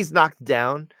he's knocked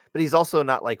down, but he's also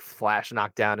not flash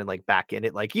knocked down and back in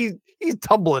it. He's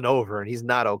tumbling over and he's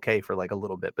not okay for a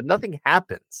little bit, but nothing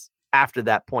happens after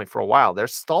that point for a while. They're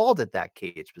stalled at that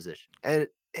cage position. And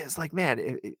it's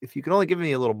man, if you can only give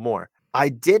me a little more. I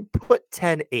did put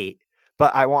 10-8,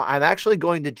 but I'm actually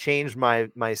going to change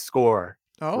my score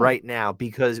right now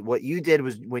because what you did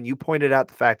was when you pointed out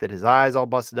the fact that his eyes all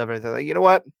busted up and everything, you know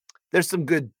what? There's some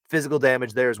good physical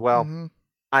damage there as well.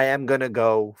 I am going to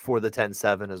go for the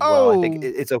 10-7 as well. I think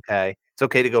it's okay. It's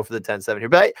okay to go for the 10-7 here,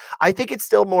 but I think it's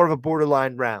still more of a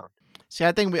borderline round. See,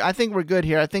 I think we're good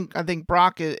here. I think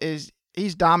Brock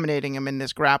he's dominating him in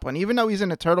this grappling, even though he's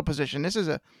in a turtle position. This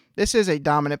is a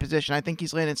dominant position. I think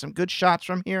he's landing some good shots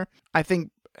from here. I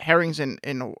think Herring's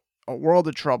in a world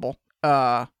of trouble.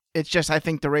 It's just I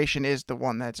think duration is the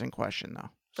one that's in question though.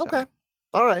 So. Okay,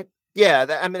 all right.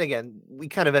 Yeah, I mean, again, we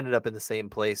kind of ended up in the same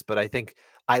place, but I think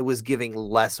I was giving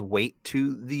less weight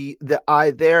to the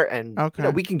eye there, and Okay.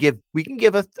 we can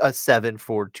give a 7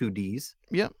 for 2Ds.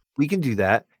 Yep. We can do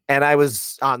that. And I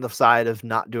was on the side of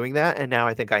not doing that, and now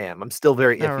I think I am. I'm still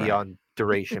very All iffy right. on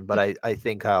duration, but I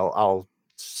think I'll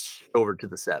over to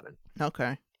the 7.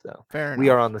 Okay. So Fair we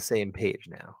are enough. on the same page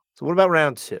now. So what about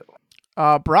round 2?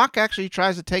 Brock actually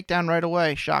tries to take down right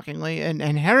away, shockingly, and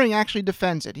Herring actually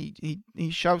defends it.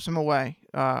 He shoves him away.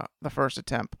 The first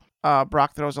attempt.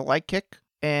 Brock throws a leg kick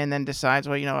and then decides,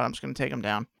 well, you know what, I'm just gonna take him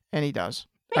down, and he does.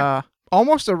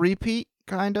 Almost a repeat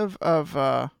kind of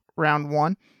round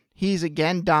 1. He's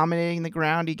again dominating the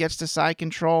ground. He gets to side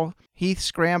control. Heath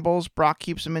scrambles. Brock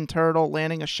keeps him in turtle,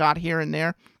 landing a shot here and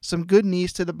there. Some good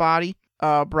knees to the body.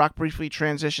 Brock briefly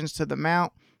transitions to the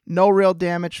mount. No real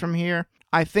damage from here.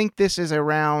 I think this is a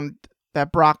round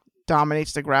that Brock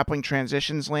dominates the grappling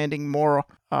transitions, landing more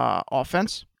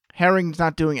offense. Herring's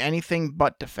not doing anything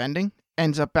but defending.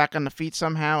 Ends up back on the feet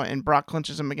somehow, and Brock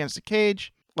clinches him against the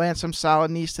cage. Lands some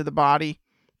solid knees to the body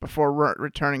before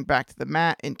returning back to the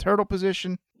mat in turtle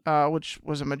position, which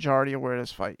was a majority of where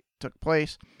this fight took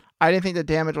place. I didn't think the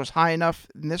damage was high enough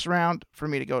in this round for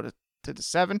me to go to the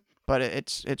 7, but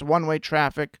it's one-way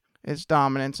traffic. It's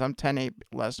dominance. I'm 10-8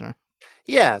 Lesnar.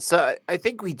 Yeah, so I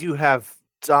think we do have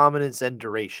dominance and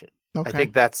duration. Okay. I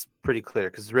think that's pretty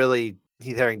clear because really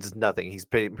Heath Herring does nothing. He's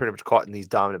pretty much caught in these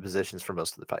dominant positions for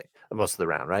most of the fight, most of the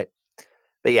round, right?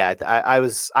 But yeah, I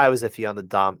was iffy on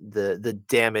the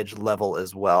damage level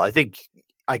as well. I think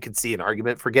I could see an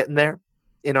argument for getting there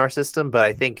in our system, but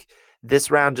I think this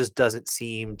round just doesn't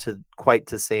seem to quite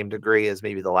the same degree as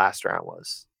maybe the last round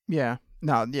was. Yeah.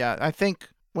 No. Yeah. I think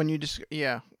when you just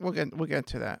we'll get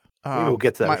to that. We'll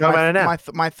get to that. We're talking about it now.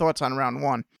 My thoughts on round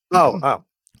 1. Oh.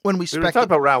 When we talk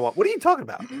about round 1. What are you talking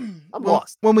about? I'm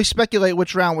lost. When we speculate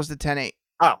which round was the 10-8.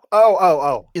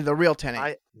 Oh. Yeah, the real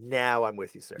 10-8. Now I'm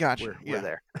with you, sir. Gotcha. We're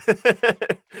there.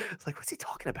 It's like, what's he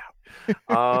talking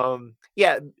about?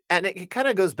 Yeah, and it kind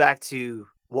of goes back to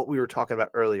what we were talking about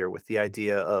earlier with the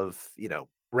idea of,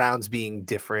 rounds being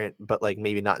different, but like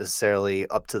maybe not necessarily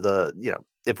up to the,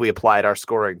 if we applied our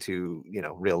scoring to,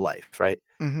 real life, right?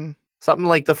 Mm-hmm. Something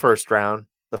like the first round,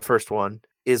 the first one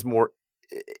is more,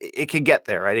 it can get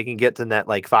there, right? It can get to that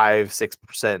like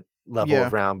 5-6% level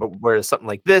of round, but whereas something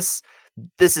like this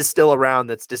is still a round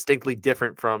that's distinctly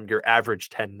different from your average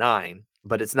 10-9,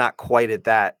 but it's not quite at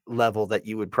that level that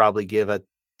you would probably give a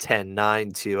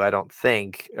 10-9 to, I don't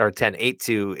think, or 10-8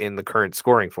 to in the current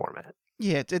scoring format.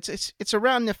 Yeah, it's a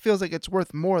round that feels like it's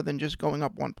worth more than just going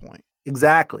up 1 point.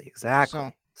 Exactly.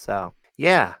 So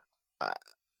yeah,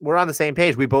 we're on the same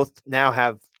page. We both now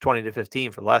have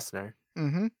 20-15 for Lesnar.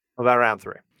 Mm-hmm. About round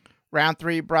 3. Round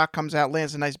 3, Brock comes out,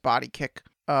 lands a nice body kick.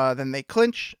 Then they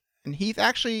clinch, and Heath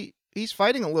he's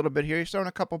fighting a little bit here. He's throwing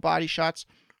a couple body shots,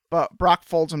 but Brock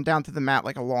folds him down to the mat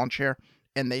like a lawn chair,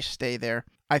 and they stay there.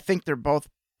 I think they're both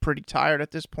pretty tired at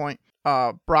this point.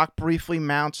 Brock briefly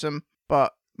mounts him,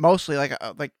 but mostly like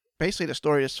basically the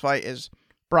story of this fight is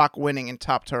Brock winning in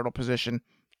top turtle position,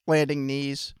 landing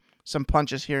knees, some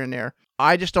punches here and there.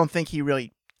 I just don't think he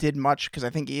really did much because I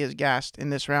think he is gassed in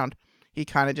this round. He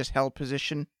kind of just held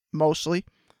position mostly,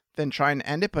 then trying to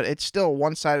end it, but it's still a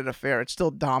one-sided affair. It's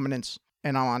still dominance,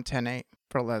 and I'm on 10-8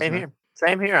 for Lesnar.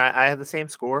 Same here. I have the same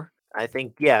score. I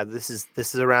think, yeah, this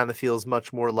is a round that feels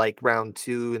much more like round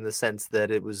 2 in the sense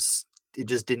that it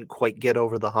just didn't quite get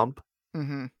over the hump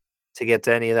to get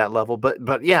to any of that level.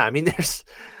 But yeah, I mean,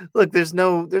 there's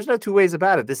no two ways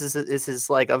about it. This is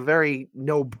like a very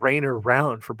no-brainer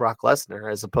round for Brock Lesnar,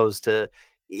 as opposed to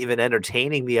even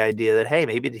entertaining the idea that, hey,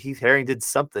 maybe Heath Herring did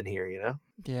something here,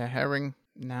 Yeah, Herring,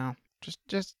 no,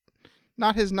 just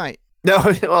not his night. No,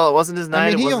 well, it wasn't his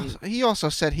night. I mean, he also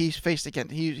said he's faced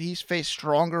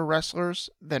stronger wrestlers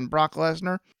than Brock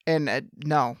Lesnar, and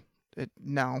no,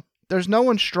 there's no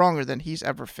one stronger than he's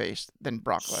ever faced than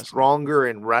Brock Lesnar. Stronger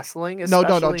in wrestling,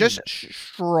 no, just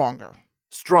stronger.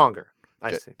 Stronger.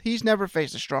 I see. He's never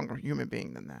faced a stronger human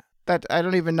being than that. That I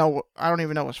don't even know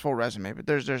his full resume, but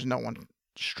there's no one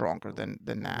stronger than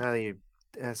that. Now that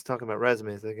it's talking about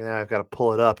resumes, I've got to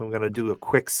pull it up. I'm going to do a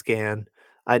quick scan.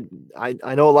 I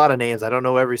know a lot of names. I don't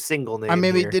know every single name.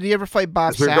 Did he ever fight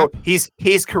Bob Sapp?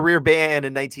 He's career banned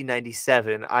in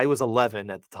 1997. I was 11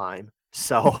 at the time,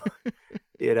 so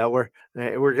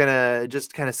we're gonna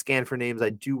just kind of scan for names I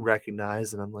do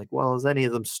recognize, and I'm like, well, is any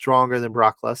of them stronger than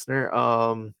Brock Lesnar?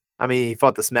 I mean, he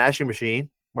fought the Smashing Machine,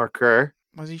 Mark Kerr.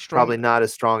 Was he strong? Probably not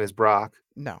as strong as Brock.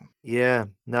 No. Yeah,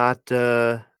 not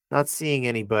seeing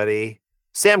anybody.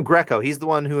 Sam Greco, he's the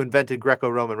one who invented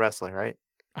Greco-Roman wrestling, right?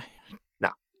 No,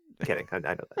 kidding. I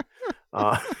know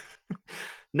that.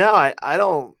 No, I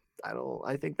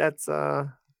I think that's I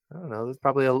don't know. That's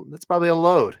probably a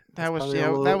load. That was Probably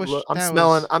a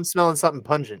yeah. I'm smelling something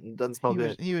pungent. It doesn't smell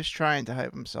good. He was trying to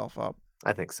hype himself up.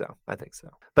 I think so.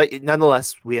 But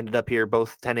nonetheless, we ended up here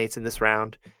both 10-8s in this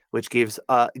round, which gave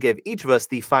each of us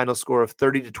the final score of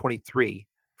 30-23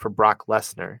 for Brock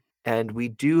Lesnar. And we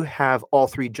do have all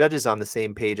three judges on the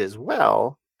same page as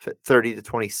well,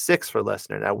 30-26 for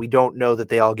Lesnar. Now, we don't know that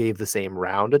they all gave the same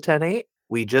round a 10-8.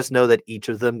 We just know that each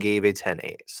of them gave a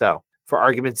 10-8. So, for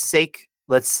argument's sake,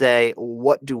 let's say,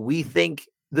 what do we think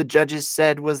the judges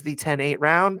said was the 10-8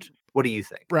 round? What do you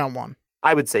think? Round 1.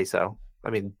 I would say so. I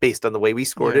mean, based on the way we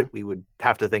scored it, we would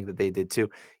have to think that they did too.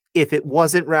 If it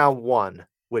wasn't round 1,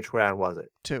 which round was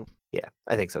it? 2. Yeah,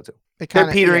 I think so too.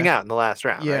 They're petering out in the last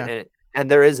round, right? And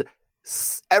there is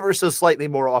ever so slightly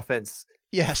more offense.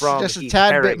 Yes, from just a Heath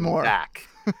tad bit more. Back.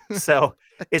 So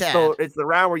it's the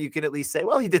round where you can at least say,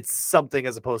 well, he did something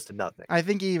as opposed to nothing. I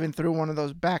think he even threw one of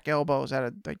those back elbows out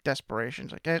of like desperation.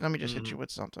 Like, hey, let me just hit you with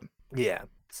something. Yeah.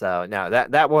 So now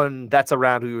that one, that's a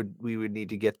round we would need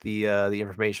to get the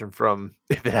information from,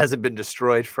 if it hasn't been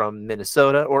destroyed, from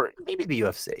Minnesota or maybe the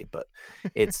UFC, but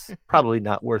it's probably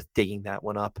not worth digging that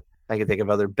one up. I can think of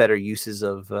other better uses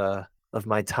of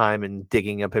my time in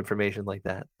digging up information like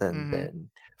that than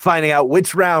finding out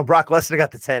which round Brock Lesnar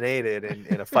got the 10-8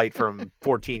 in a fight from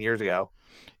 14 years ago.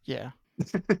 Yeah.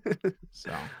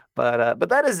 So, but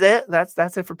that is it.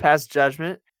 That's it for past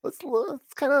judgment. Let's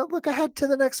kind of look ahead to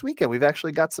the next weekend. We've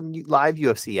actually got some live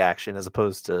UFC action as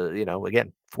opposed to,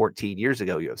 again, 14 years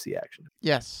ago UFC action.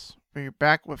 Yes. We're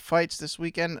back with fights this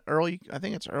weekend. Early, I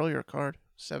think it's earlier card.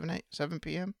 7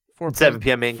 p.m. 7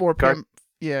 p.m. main 4 card. p.m.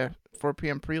 Yeah, 4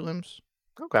 p.m. prelims.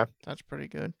 Okay. That's pretty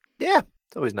good. Yeah,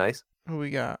 it's always nice. Who we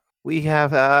got? We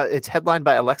have, it's headlined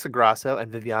by Alexa Grasso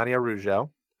and Viviane Araújo.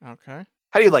 Okay.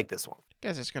 How do you like this one?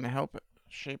 Guess it's going to help it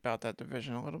shape out that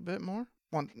division a little bit more.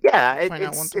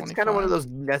 It's kind of one of those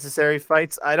necessary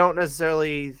fights. I don't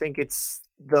necessarily think it's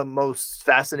the most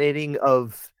fascinating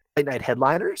of Fight Night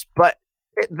headliners, but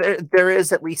there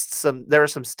is at least there are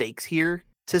some stakes here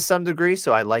to some degree.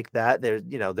 So I like that.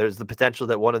 There's the potential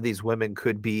that one of these women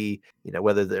could be,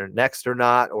 whether they're next or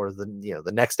not, or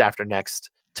the next after next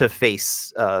to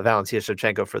face Valentina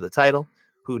Shevchenko for the title.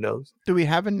 Who knows? Do we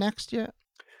have a next yet?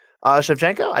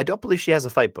 Shevchenko, I don't believe she has a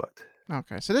fight booked.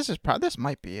 Okay, so this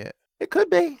might be it. It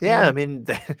could be. Yeah. I mean,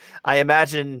 I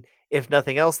imagine if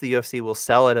nothing else, the UFC will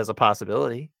sell it as a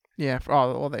possibility. Yeah.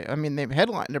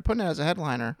 They're putting it as a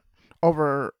headliner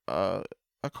over a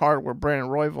card where Brandon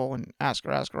Royval and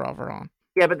Askar Askarov are on.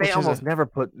 Yeah, but they almost never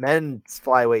put men's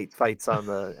flyweight fights on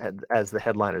as the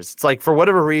headliners. It's like, for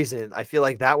whatever reason, I feel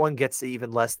like that one gets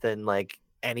even less than like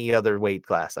any other weight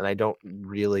class, and I don't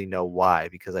really know why,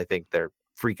 because I think they're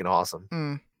freaking awesome.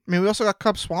 I mean, we also got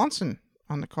Cub Swanson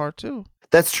on the card too.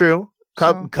 That's true.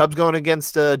 Cub's going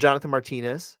against Jonathan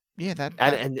Martinez. Yeah,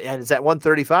 and it's at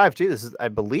 135 too. I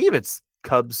believe it's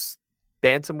Cub's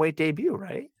bantamweight debut,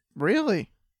 right?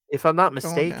 Really? If I'm not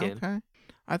mistaken. Okay.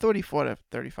 I thought he fought at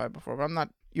 35 before, but I'm not.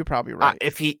 You're probably right.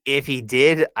 If he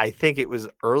did, I think it was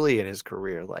early in his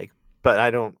career. But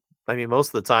I don't. I mean, most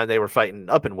of the time they were fighting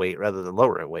up in weight rather than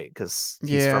lower in weight because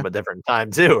he's from a different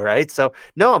time too, right? So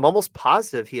no, I'm almost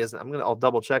positive he hasn't. I'll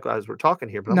double check as we're talking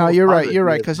here. But no, you're right. You're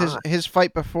right, because his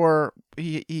fight before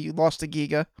he lost to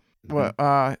Giga,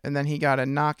 and then he got a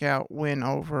knockout win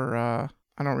over I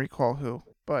don't recall who,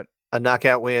 but a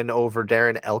knockout win over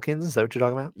Darren Elkins. Is that what you're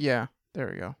talking about? Yeah, there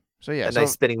we go. So yeah,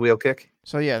 nice spinning wheel kick.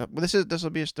 So yeah, this will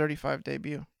be his 35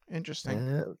 debut.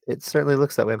 Interesting. It certainly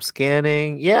looks that way. I'm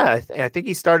scanning. Yeah, I think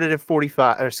he started at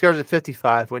 45 or started at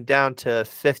 55, went down to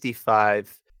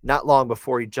 55 not long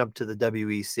before he jumped to the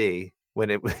WEC when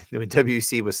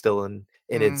WEC was still in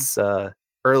its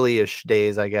early-ish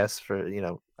days, I guess. For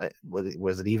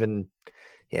was it even?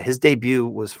 Yeah, his debut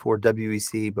was for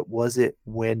WEC, but was it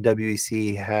when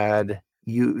WEC had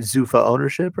Zuffa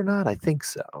ownership or not? I think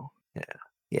so.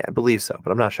 Yeah, I believe so,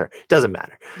 but I'm not sure. Doesn't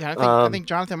matter. Yeah, I think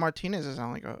Jonathan Martinez is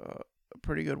on like a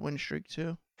pretty good win streak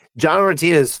too. John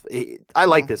Martinez, I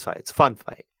like this fight. It's a fun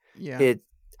fight. Yeah.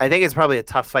 I think it's probably a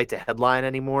tough fight to headline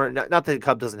anymore. Not that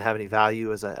Cub doesn't have any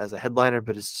value as a headliner,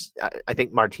 but it's just, I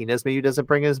think Martinez maybe doesn't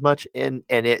bring as much in,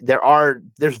 and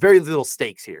there's very little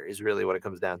stakes here is really what it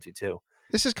comes down to too.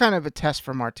 This is kind of a test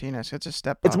for Martinez. It's a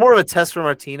step up. It's more of a test for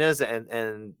Martinez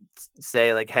and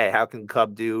say like, hey, how can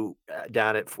Cub do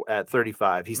down at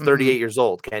 35? He's 38 years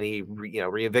old. Can he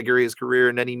reinvigorate his career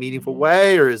in any meaningful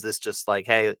way, or is this just like,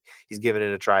 hey, he's giving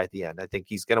it a try at the end? I think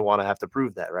he's going to want to have to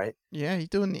prove that, right? Yeah, he's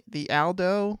doing the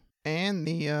Aldo and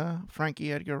the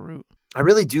Frankie Edgar route. I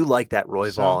really do like that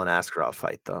Royval and Askarov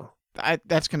fight, though.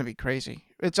 That's going to be crazy.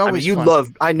 It's always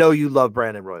fun. I know you love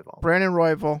Brandon Royval. Brandon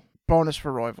Royval. Bonus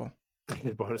for Royval.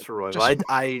 Bonus for Royval.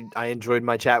 I enjoyed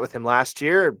my chat with him last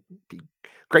year.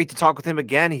 Great to talk with him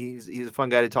again. He's a fun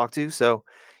guy to talk to. So,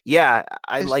 yeah,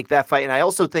 I like that fight. And I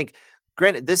also think,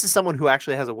 granted, this is someone who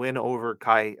actually has a win over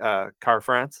Car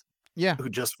France. Yeah. Who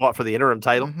just fought for the interim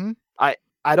title. Mm-hmm.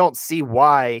 I don't see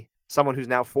why someone who's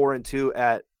now 4-2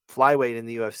 at flyweight in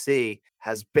the UFC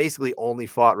has basically only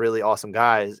fought really awesome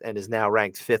guys and is now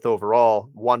ranked 5th overall,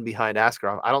 one behind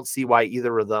Askarov. I don't see why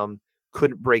either of them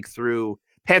couldn't break through.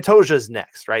 Pantoja's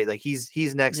next, right? Like he's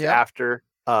next after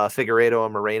Figueiredo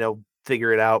and Moreno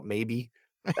figure it out maybe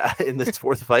in this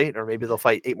 4th fight, or maybe they'll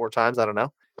fight 8 more times. I don't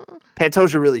know.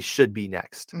 Pantoja really should be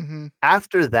next. Mm-hmm.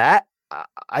 After that,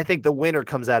 I think the winner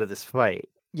comes out of this fight.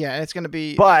 Yeah, it's going to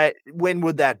be... But when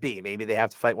would that be? Maybe they have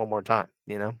to fight one more time,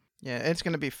 you know? Yeah, it's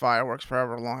going to be fireworks for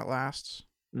however long it lasts.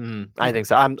 I think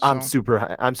so. I'm super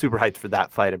hyped for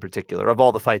that fight in particular. Of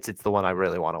all the fights, it's the one I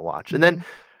really want to watch. And then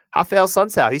Rafael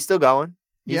Sunsao, he's still going.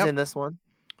 He's in this one.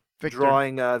 Victor.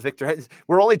 Drawing Victor.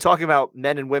 We're only talking about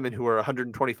men and women who are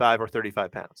 125 or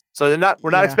 35 pounds. So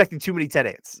we're not expecting too many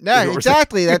 10-8s. Yeah,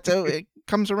 exactly. It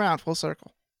comes around full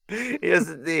circle. Yes,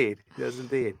 indeed.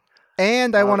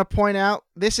 And I want to point out,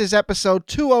 this is episode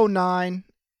 209,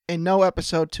 and no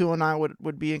episode 209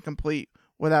 would be incomplete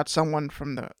without someone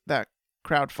from that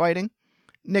crowd fighting.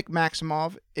 Nick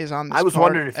Maximov is on this I was card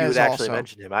wondering if you would actually also.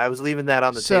 mention him. I was leaving that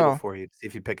on the table for you to see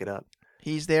if you pick it up.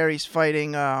 He's there. He's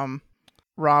fighting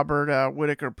Robert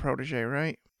Whitaker protege,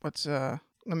 right? Let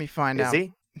me find out.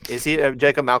 Is he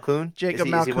Jacob Malkoun? Jacob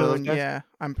Malkoun, yeah.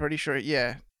 I'm pretty sure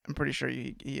he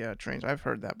trains. I've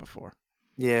heard that before.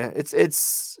 Yeah,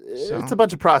 it's a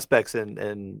bunch of prospects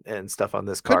and stuff on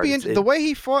this card. Could be interesting. The way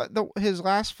he fought his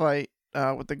last fight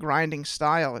with the grinding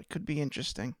style, it could be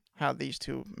interesting how these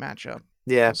two match up.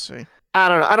 Yeah, we'll see. I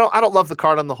don't know. I don't love the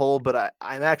card on the whole, but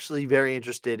I'm actually very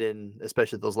interested in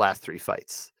especially those last 3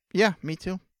 fights. Yeah, me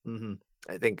too. Mm-hmm.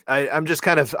 I think I'm just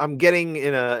I'm getting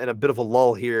in a bit of a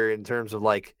lull here in terms of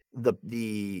like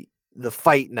the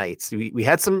fight nights. We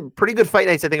had some pretty good fight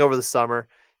nights I think over the summer.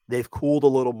 They've cooled a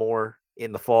little more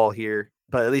in the fall here,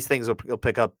 but at least things will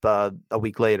pick up a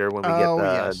week later when we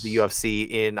get the UFC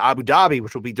in Abu Dhabi,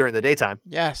 which will be during the daytime.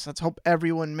 Yes, let's hope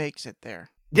everyone makes it there.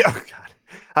 Yeah, oh God.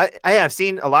 I have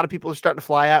seen a lot of people are starting to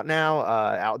fly out now.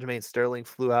 Aljamain Sterling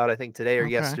flew out, I think, today or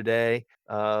yesterday.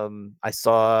 I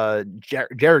saw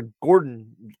Jared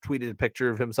Gordon tweeted a picture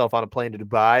of himself on a plane to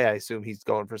Dubai. I assume he's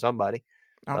going for somebody.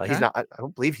 Okay. He's not. I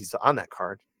don't believe he's on that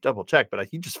card. Double check, but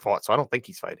he just fought, so I don't think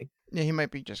he's fighting. Yeah, he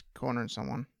might be just cornering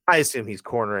someone. I assume he's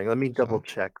cornering. Let me double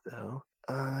check though.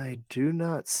 I do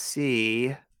not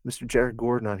see Mr. Jared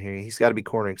Gordon on here. He's got to be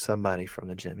cornering somebody from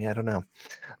the gym. Yeah, I don't know.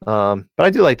 But I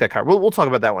do like that card. We'll talk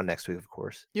about that one next week, of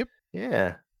course. Yep.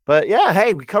 Yeah. But yeah,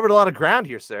 hey, we covered a lot of ground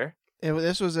here, sir.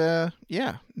 This was a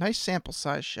nice sample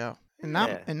size show, and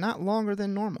not longer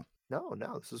than normal. No,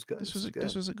 this was good. This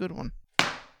was a good one.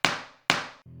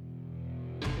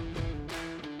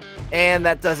 And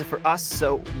that does it for us.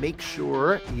 So make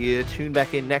sure you tune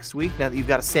back in next week. Now that you've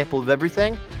got a sample of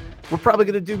everything, we're probably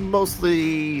going to do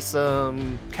mostly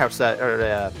some couchside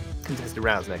or contested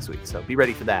rounds next week. So be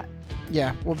ready for that.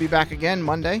 Yeah, we'll be back again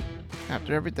Monday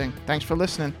after everything. Thanks for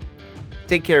listening.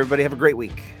 Take care, everybody. Have a great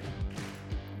week.